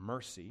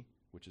 mercy,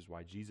 which is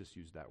why Jesus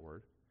used that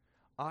word.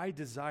 I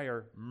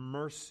desire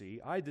mercy,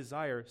 I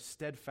desire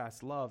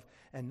steadfast love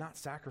and not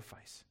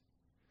sacrifice,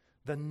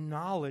 the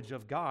knowledge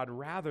of God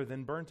rather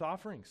than burnt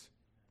offerings.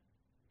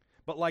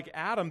 But like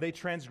Adam, they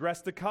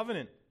transgressed the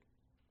covenant.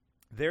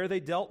 There they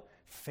dealt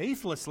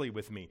faithlessly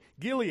with me.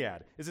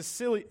 Gilead is a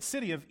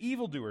city of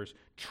evildoers,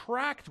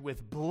 tracked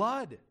with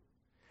blood.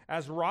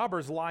 As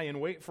robbers lie in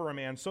wait for a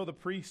man, so the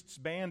priests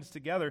band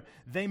together.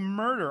 They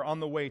murder on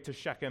the way to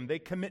Shechem. They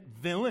commit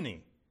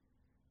villainy.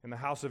 In the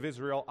house of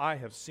Israel, I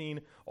have seen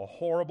a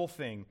horrible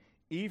thing.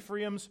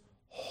 Ephraim's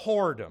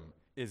whoredom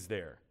is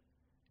there.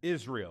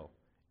 Israel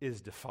is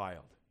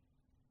defiled.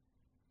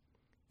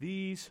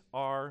 These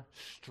are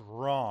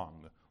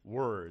strong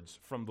words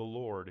from the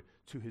Lord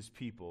to his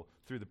people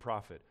through the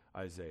prophet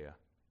Isaiah.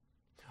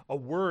 A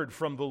word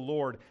from the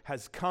Lord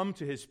has come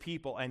to his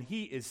people, and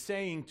he is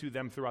saying to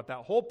them throughout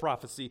that whole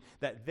prophecy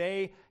that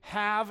they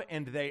have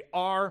and they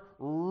are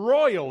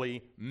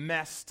royally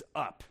messed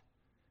up.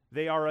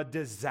 They are a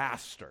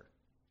disaster.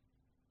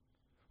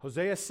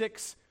 Hosea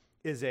 6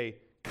 is a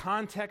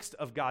context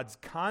of God's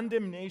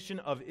condemnation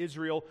of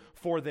Israel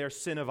for their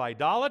sin of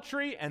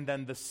idolatry and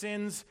then the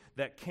sins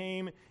that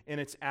came in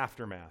its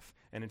aftermath.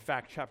 And in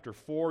fact, chapter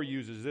 4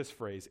 uses this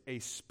phrase, a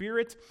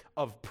spirit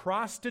of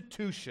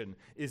prostitution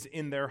is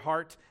in their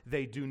heart.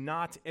 They do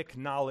not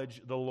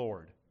acknowledge the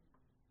Lord.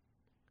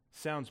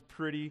 Sounds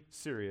pretty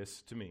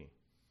serious to me.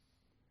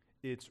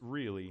 It's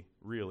really,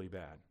 really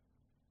bad.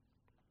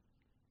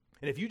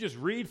 And if you just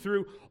read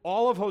through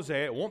all of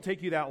Hosea, it won't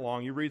take you that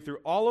long. You read through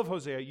all of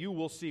Hosea, you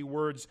will see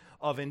words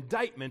of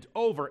indictment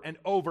over and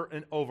over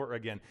and over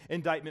again.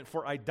 Indictment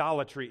for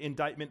idolatry,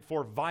 indictment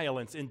for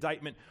violence,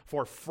 indictment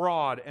for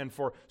fraud and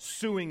for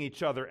suing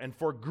each other and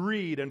for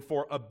greed and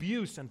for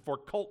abuse and for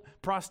cult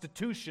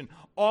prostitution,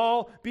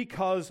 all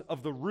because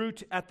of the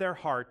root at their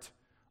heart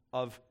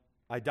of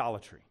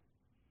idolatry.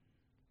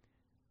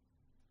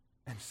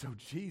 And so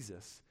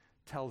Jesus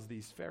tells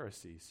these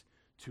Pharisees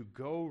to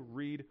go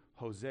read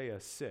Hosea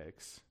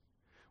 6,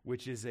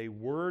 which is a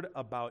word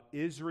about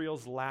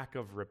Israel's lack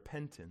of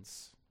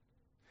repentance,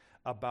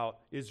 about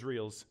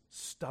Israel's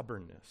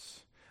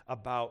stubbornness,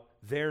 about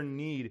their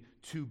need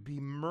to be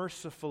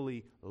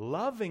mercifully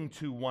loving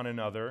to one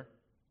another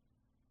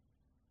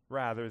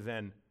rather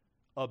than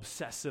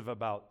obsessive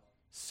about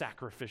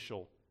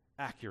sacrificial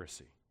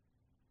accuracy.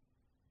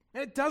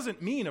 And it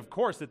doesn't mean, of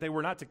course, that they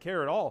were not to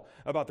care at all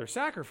about their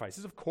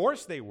sacrifices. Of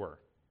course they were.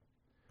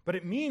 But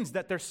it means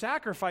that their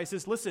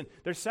sacrifices, listen,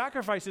 their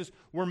sacrifices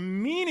were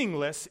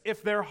meaningless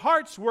if their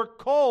hearts were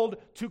cold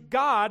to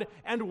God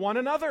and one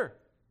another.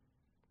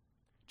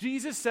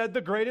 Jesus said the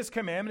greatest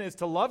commandment is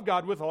to love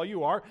God with all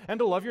you are and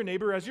to love your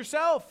neighbor as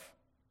yourself.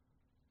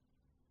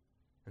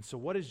 And so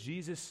what is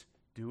Jesus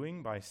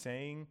doing by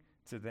saying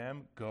to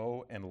them,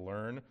 go and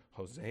learn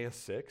Hosea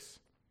 6?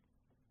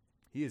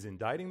 He is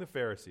indicting the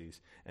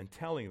Pharisees and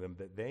telling them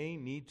that they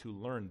need to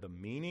learn the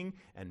meaning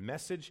and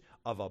message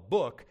of a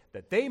book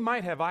that they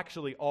might have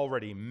actually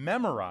already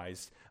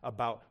memorized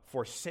about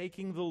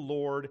forsaking the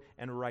Lord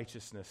and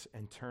righteousness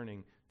and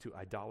turning to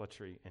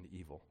idolatry and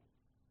evil.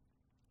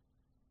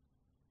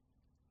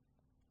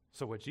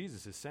 So what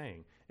Jesus is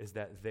saying is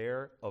that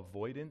their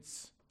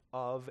avoidance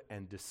of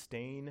and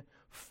disdain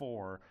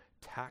for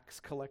tax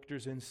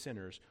collectors and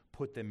sinners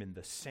put them in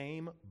the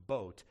same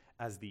boat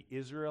as the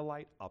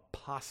Israelite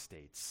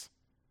apostates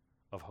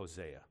of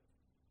Hosea,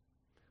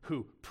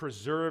 who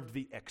preserved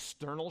the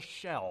external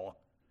shell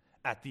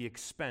at the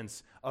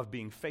expense of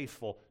being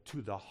faithful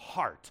to the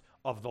heart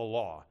of the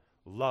law,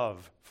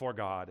 love for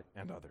God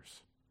and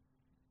others.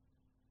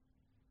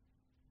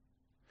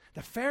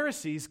 The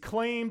Pharisees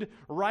claimed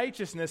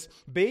righteousness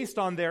based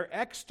on their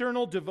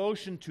external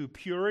devotion to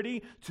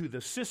purity, to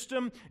the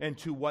system, and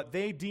to what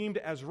they deemed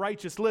as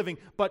righteous living,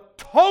 but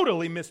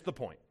totally missed the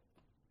point,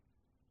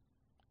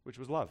 which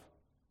was love.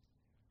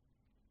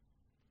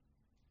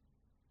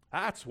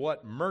 That's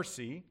what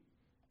mercy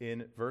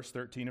in verse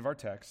 13 of our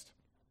text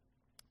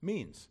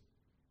means.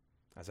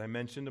 As I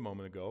mentioned a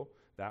moment ago,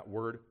 that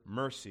word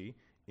mercy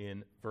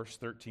in verse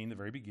 13, the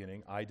very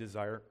beginning, I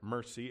desire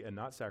mercy and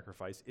not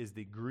sacrifice, is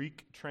the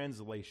Greek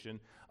translation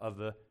of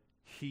the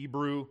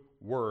Hebrew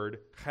word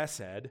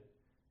chesed,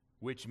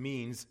 which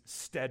means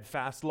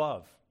steadfast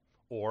love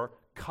or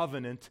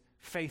covenant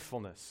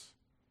faithfulness.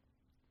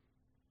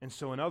 And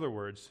so, in other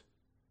words,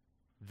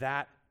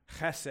 that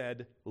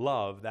chesed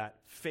love, that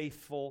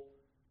faithful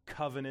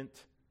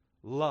covenant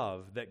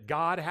love that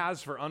God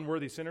has for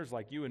unworthy sinners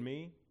like you and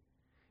me,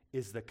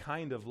 is the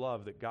kind of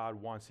love that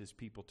God wants his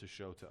people to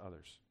show to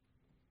others.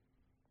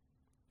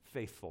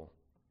 Faithful,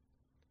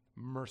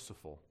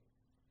 merciful,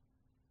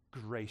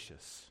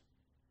 gracious,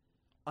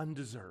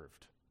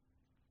 undeserved.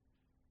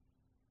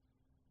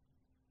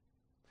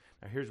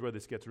 Now here's where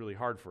this gets really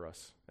hard for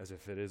us, as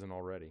if it isn't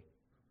already.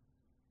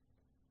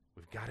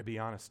 We've got to be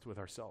honest with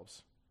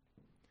ourselves.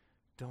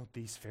 Don't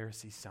these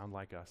Pharisees sound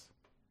like us?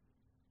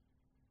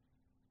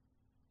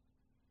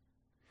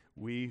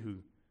 We who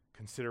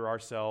consider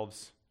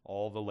ourselves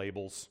all the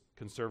labels,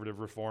 conservative,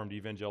 reformed,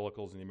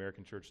 evangelicals in the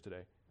American church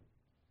today.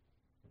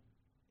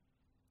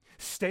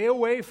 Stay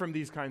away from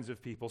these kinds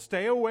of people.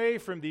 Stay away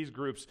from these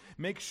groups.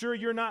 Make sure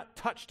you're not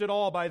touched at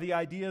all by the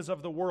ideas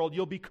of the world.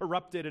 You'll be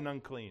corrupted and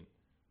unclean.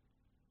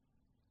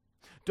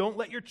 Don't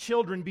let your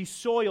children be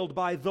soiled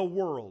by the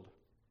world.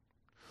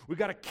 We've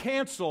got to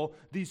cancel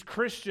these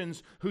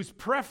Christians whose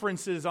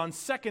preferences on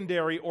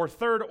secondary or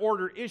third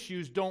order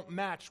issues don't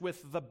match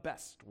with the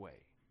best way.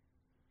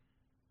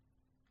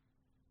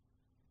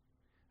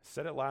 I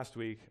said it last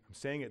week, I'm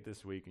saying it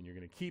this week, and you're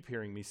going to keep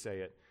hearing me say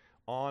it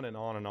on and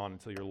on and on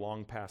until you're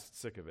long past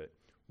sick of it.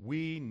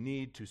 We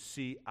need to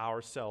see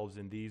ourselves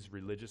in these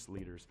religious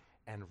leaders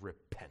and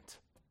repent.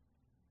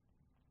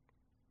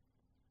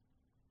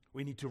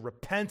 We need to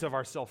repent of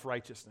our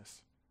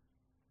self-righteousness.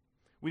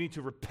 We need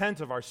to repent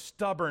of our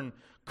stubborn,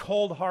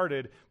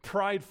 cold-hearted,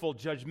 prideful,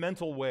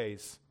 judgmental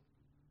ways.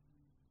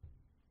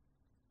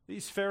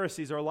 These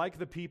Pharisees are like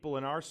the people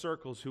in our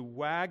circles who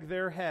wag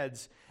their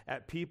heads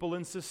at people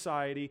in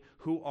society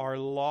who are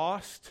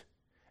lost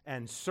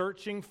and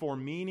searching for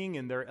meaning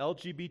in their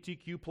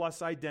LGBTQ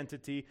plus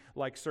identity,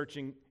 like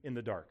searching in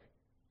the dark.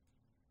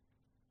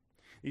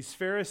 These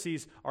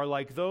Pharisees are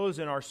like those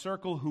in our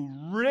circle who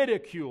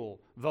ridicule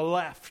the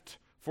left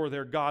for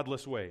their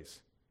godless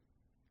ways.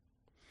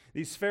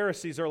 These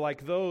Pharisees are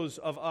like those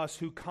of us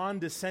who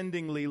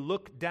condescendingly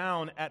look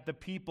down at the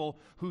people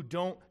who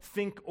don't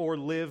think or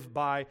live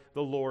by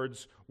the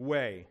Lord's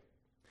way.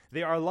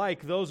 They are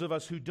like those of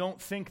us who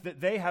don't think that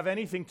they have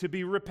anything to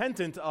be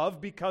repentant of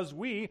because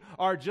we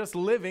are just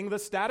living the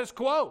status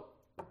quo.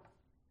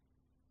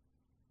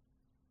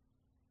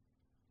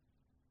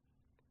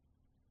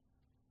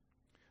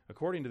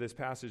 According to this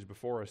passage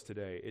before us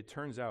today, it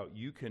turns out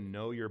you can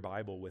know your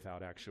Bible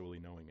without actually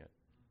knowing it.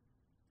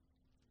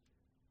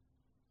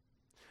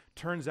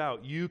 Turns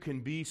out you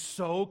can be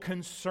so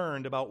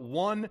concerned about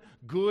one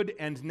good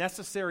and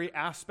necessary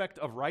aspect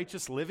of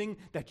righteous living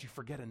that you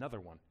forget another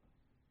one.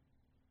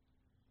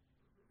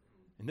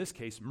 In this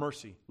case,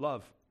 mercy,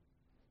 love.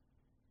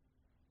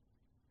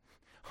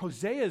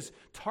 Hosea's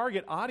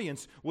target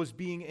audience was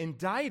being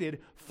indicted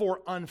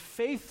for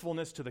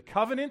unfaithfulness to the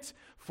covenant,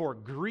 for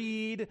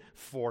greed,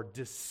 for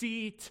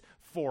deceit,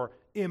 for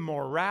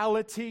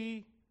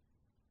immorality.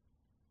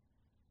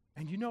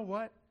 And you know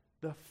what?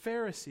 The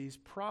Pharisees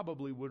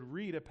probably would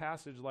read a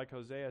passage like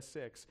Hosea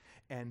 6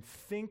 and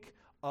think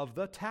of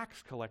the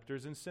tax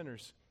collectors and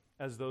sinners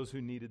as those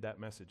who needed that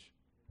message.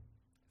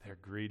 They're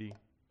greedy,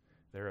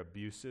 they're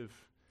abusive,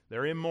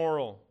 they're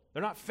immoral,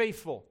 they're not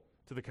faithful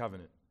to the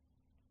covenant.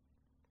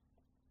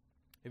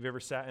 Have you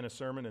ever sat in a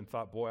sermon and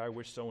thought, boy, I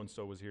wish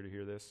so-and-so was here to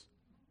hear this?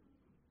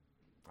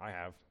 I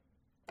have.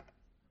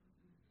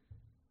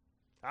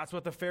 That's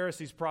what the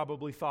Pharisees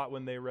probably thought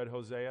when they read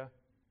Hosea.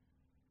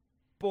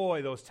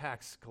 Boy, those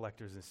tax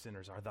collectors and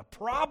sinners are the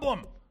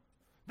problem.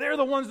 They're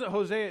the ones that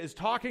Hosea is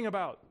talking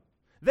about.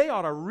 They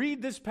ought to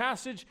read this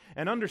passage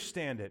and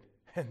understand it.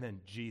 And then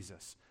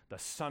Jesus, the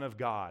Son of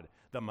God,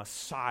 the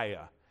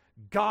Messiah,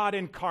 God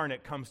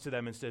incarnate, comes to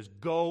them and says,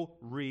 go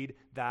read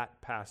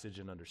that passage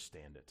and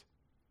understand it.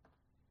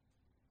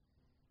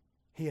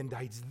 He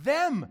indicts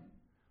them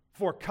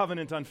for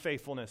covenant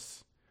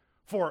unfaithfulness,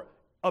 for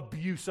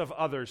abuse of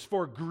others,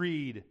 for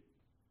greed.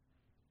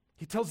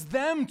 He tells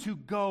them to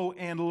go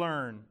and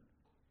learn.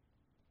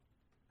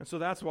 And so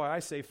that's why I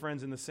say,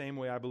 friends, in the same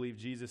way I believe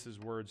Jesus'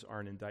 words are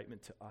an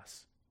indictment to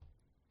us.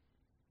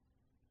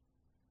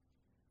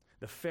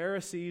 The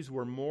Pharisees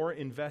were more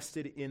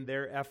invested in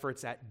their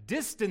efforts at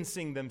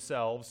distancing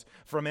themselves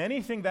from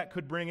anything that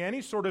could bring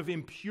any sort of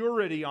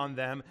impurity on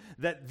them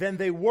than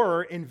they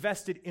were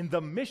invested in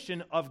the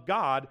mission of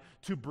God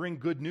to bring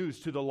good news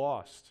to the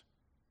lost.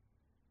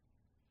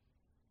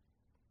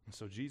 And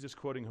so Jesus,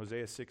 quoting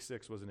Hosea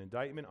 6:6, was an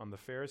indictment on the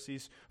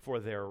Pharisees for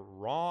their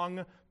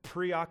wrong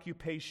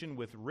preoccupation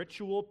with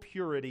ritual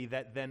purity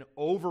that then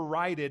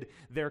overrided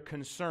their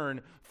concern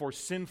for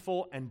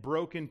sinful and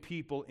broken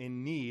people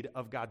in need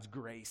of God's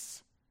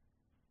grace.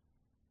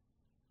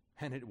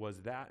 And it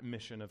was that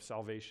mission of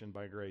salvation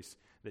by grace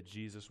that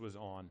Jesus was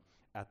on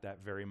at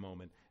that very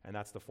moment. And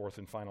that's the fourth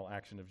and final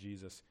action of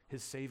Jesus,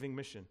 his saving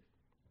mission.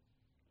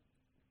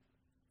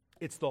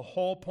 It's the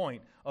whole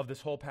point of this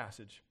whole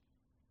passage.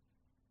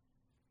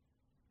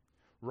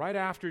 Right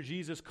after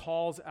Jesus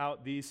calls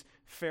out these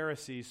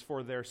Pharisees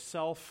for their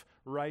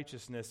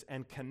self-righteousness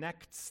and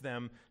connects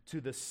them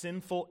to the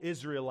sinful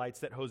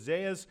Israelites that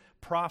Hosea's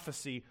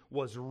prophecy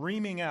was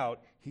reaming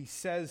out, he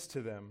says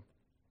to them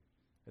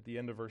at the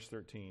end of verse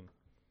 13,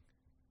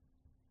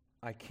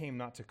 I came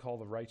not to call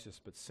the righteous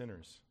but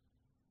sinners.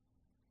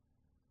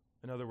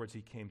 In other words,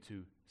 he came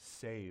to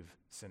save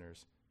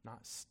sinners,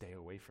 not stay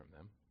away from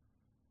them.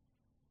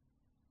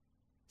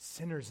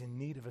 Sinners in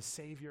need of a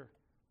Savior.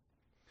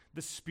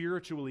 the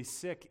spiritually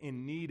sick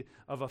in need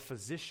of a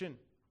physician.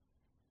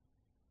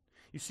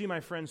 You see, my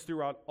friends,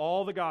 throughout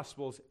all the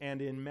Gospels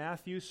and in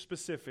Matthew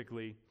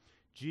specifically,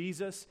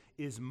 Jesus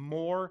is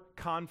more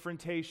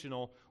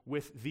confrontational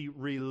with the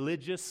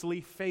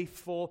religiously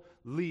faithful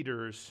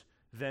leaders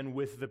than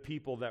with the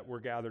people that were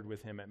gathered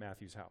with him at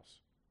Matthew's house.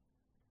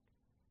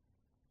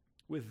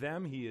 With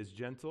them, he is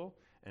gentle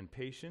and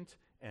patient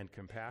and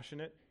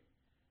compassionate,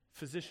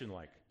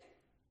 physician-like.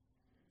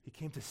 He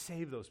came to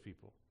save those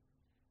people.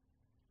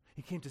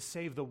 He came to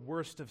save the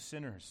worst of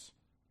sinners,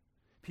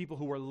 people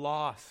who were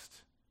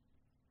lost,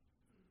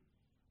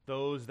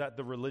 those that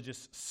the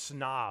religious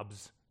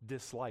snobs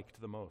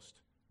disliked the most.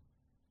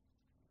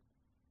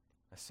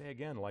 I say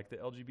again, like the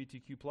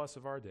LGBTQ plus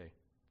of our day,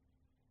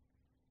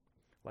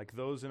 like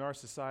those in our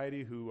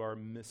society who are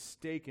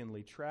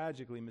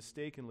tragically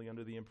mistakenly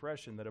under the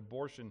impression that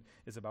abortion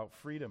is about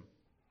freedom,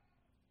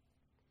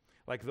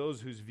 like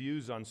those whose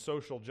views on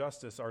social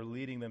justice are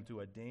leading them to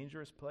a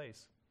dangerous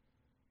place.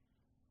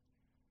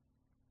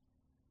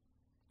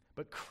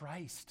 But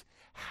Christ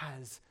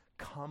has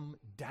come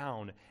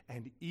down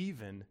and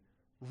even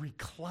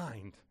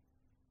reclined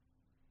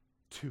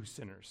to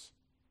sinners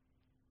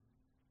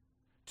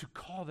to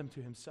call them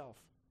to himself.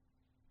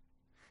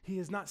 He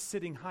is not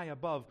sitting high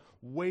above,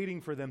 waiting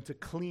for them to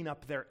clean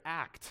up their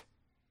act,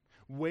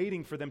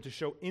 waiting for them to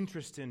show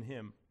interest in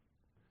him.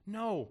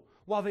 No,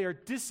 while they are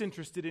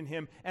disinterested in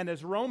him, and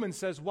as Romans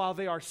says, while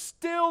they are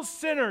still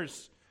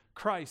sinners,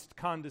 Christ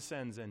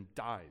condescends and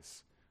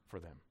dies for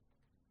them.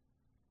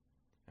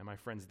 And my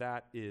friends,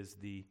 that is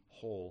the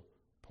whole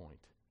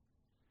point.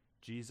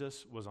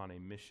 Jesus was on a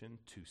mission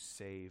to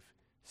save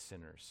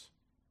sinners.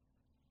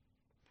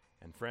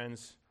 And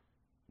friends,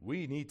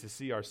 we need to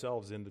see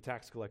ourselves in the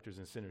tax collectors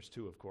and sinners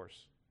too, of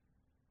course.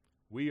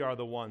 We are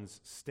the ones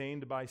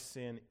stained by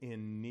sin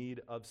in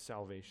need of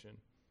salvation.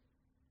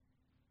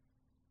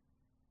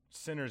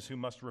 Sinners who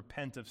must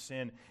repent of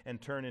sin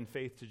and turn in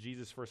faith to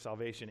Jesus for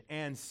salvation,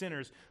 and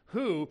sinners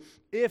who,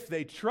 if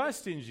they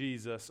trust in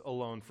Jesus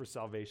alone for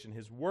salvation,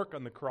 his work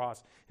on the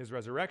cross, his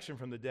resurrection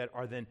from the dead,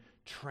 are then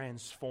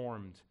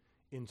transformed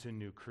into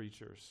new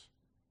creatures.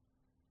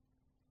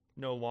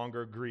 No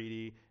longer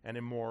greedy and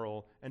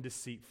immoral and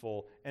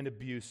deceitful and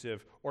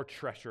abusive or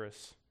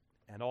treacherous,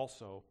 and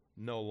also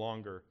no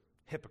longer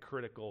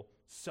hypocritical,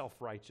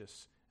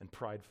 self-righteous, and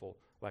prideful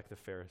like the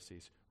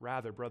Pharisees.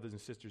 Rather, brothers and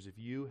sisters, if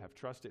you have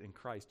trusted in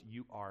Christ,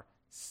 you are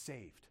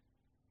saved.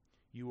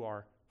 You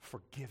are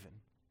forgiven.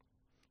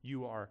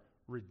 You are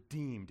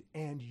redeemed.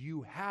 And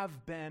you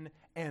have been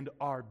and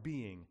are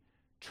being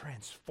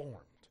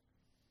transformed.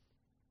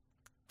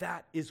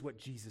 That is what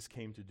Jesus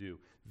came to do.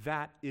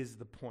 That is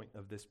the point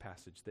of this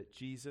passage, that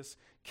Jesus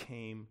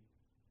came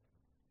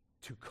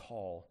to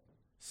call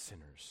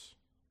sinners.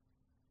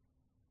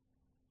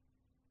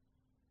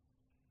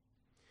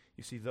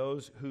 You see,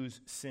 those whose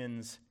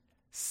sins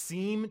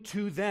seem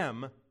to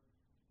them,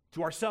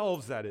 to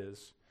ourselves that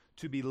is,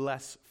 to be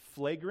less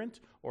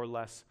flagrant or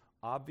less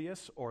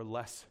obvious or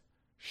less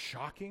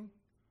shocking,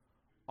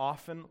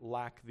 often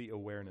lack the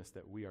awareness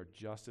that we are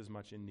just as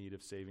much in need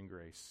of saving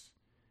grace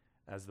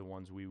as the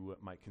ones we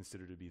might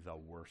consider to be the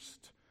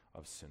worst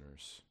of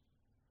sinners.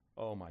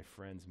 Oh, my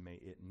friends, may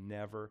it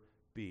never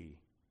be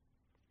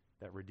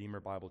that Redeemer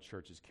Bible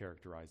Church is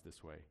characterized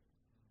this way.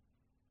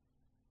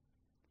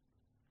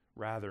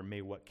 Rather,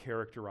 may what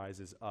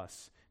characterizes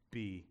us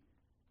be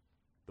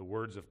the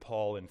words of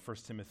Paul in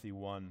 1 Timothy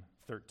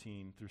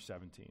 1:13 through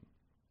 17.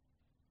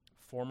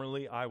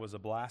 Formerly I was a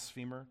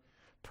blasphemer,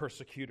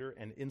 persecutor,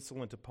 and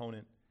insolent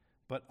opponent,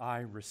 but I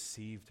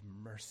received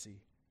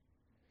mercy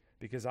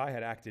because I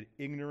had acted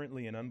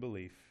ignorantly in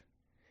unbelief,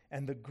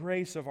 and the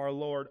grace of our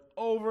Lord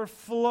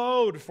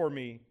overflowed for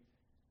me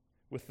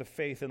with the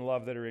faith and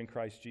love that are in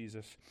Christ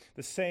Jesus.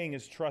 The saying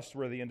is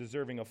trustworthy and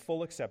deserving of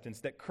full acceptance,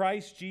 that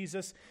Christ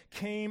Jesus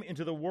came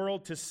into the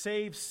world to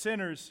save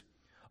sinners,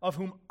 of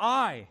whom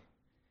I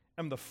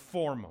am the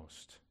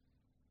foremost.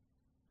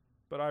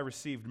 But I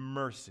received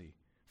mercy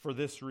for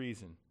this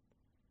reason,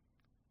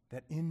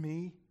 that in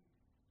me,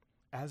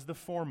 as the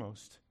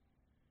foremost,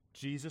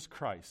 Jesus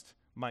Christ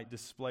might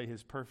display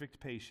his perfect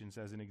patience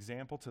as an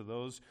example to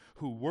those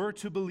who were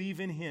to believe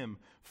in him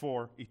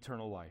for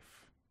eternal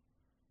life.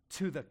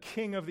 To the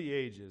King of the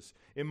ages,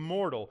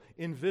 immortal,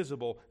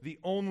 invisible, the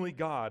only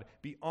God,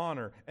 be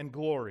honor and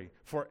glory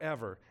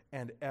forever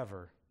and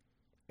ever.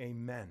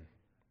 Amen.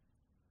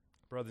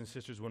 Brothers and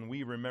sisters, when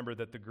we remember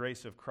that the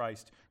grace of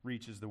Christ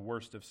reaches the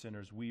worst of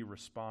sinners, we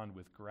respond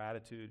with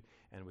gratitude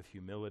and with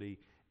humility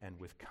and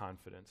with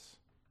confidence.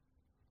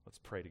 Let's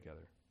pray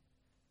together.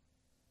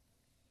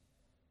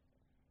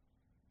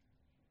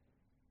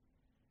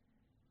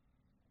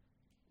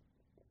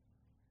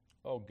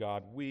 Oh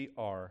God, we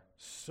are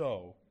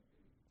so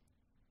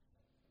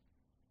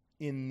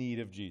in need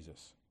of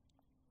Jesus.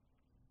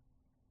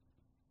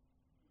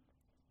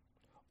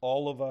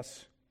 All of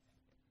us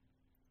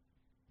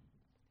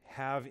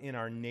have in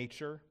our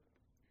nature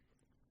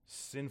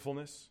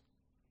sinfulness.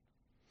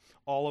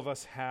 All of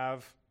us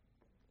have,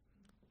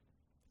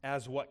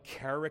 as what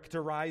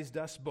characterized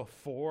us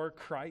before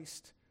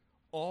Christ,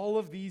 All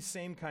of these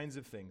same kinds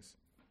of things,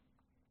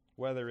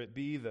 whether it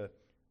be the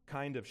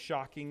kind of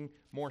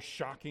more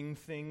shocking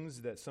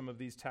things that some of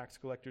these tax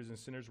collectors and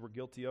sinners were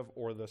guilty of,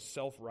 or the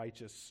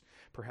self-righteous,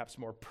 perhaps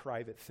more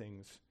private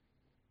things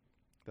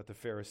that the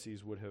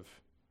Pharisees would have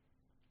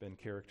been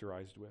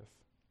characterized with.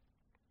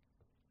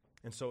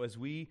 And so as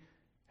we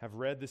have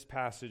read this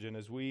passage and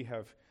as we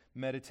have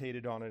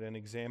meditated on it and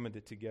examined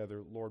it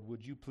together, Lord,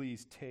 would you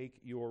please take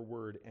your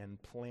word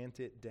and plant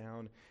it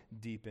down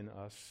deep in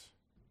us?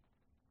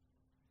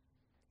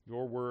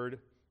 Your word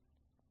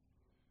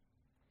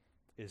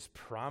is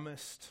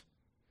promised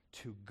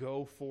to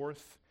go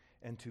forth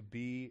and to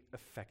be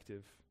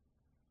effective.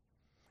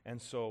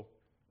 And so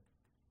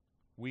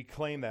we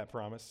claim that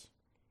promise,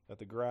 that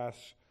the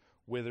grass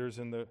withers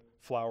and the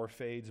flower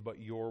fades, but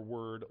your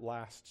word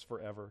lasts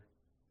forever.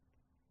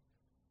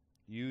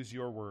 Use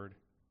your word.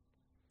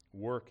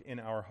 Work in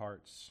our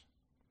hearts.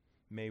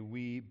 May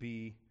we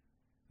be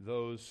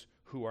those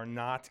who are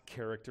not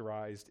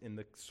characterized in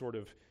the sort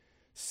of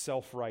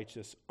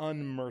self-righteous,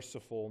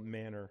 unmerciful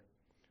manner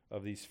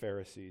of these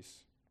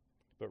Pharisees,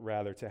 but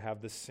rather to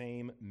have the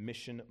same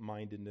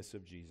mission-mindedness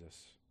of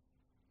Jesus.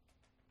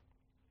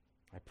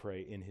 I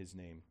pray in his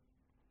name.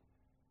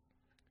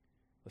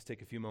 Let's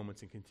take a few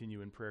moments and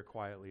continue in prayer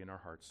quietly in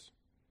our hearts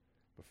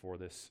before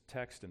this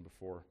text and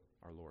before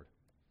our Lord.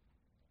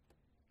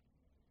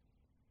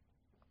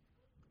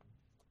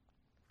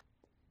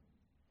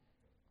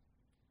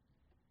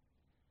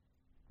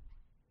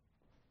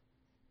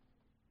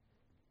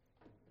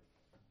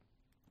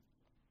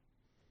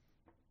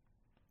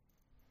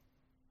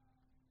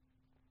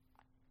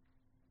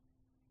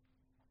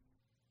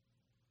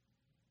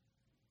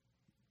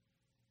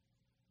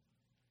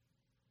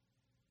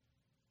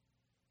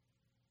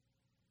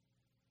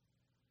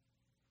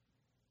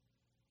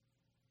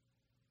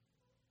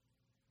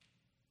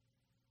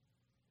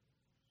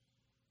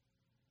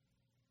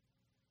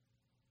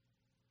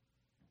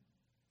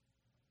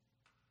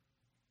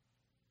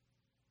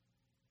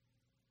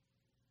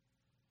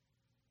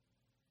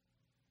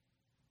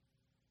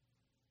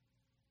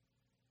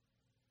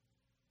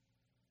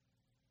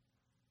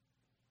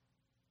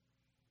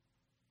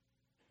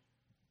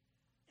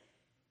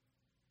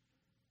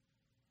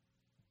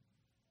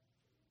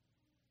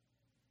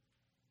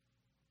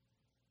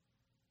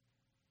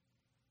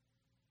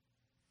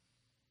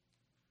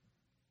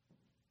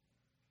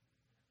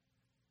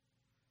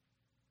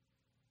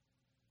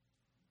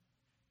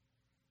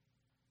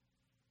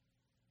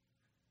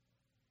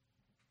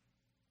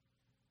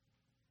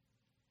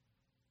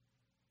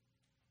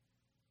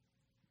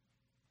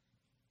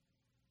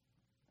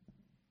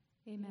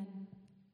 Amen.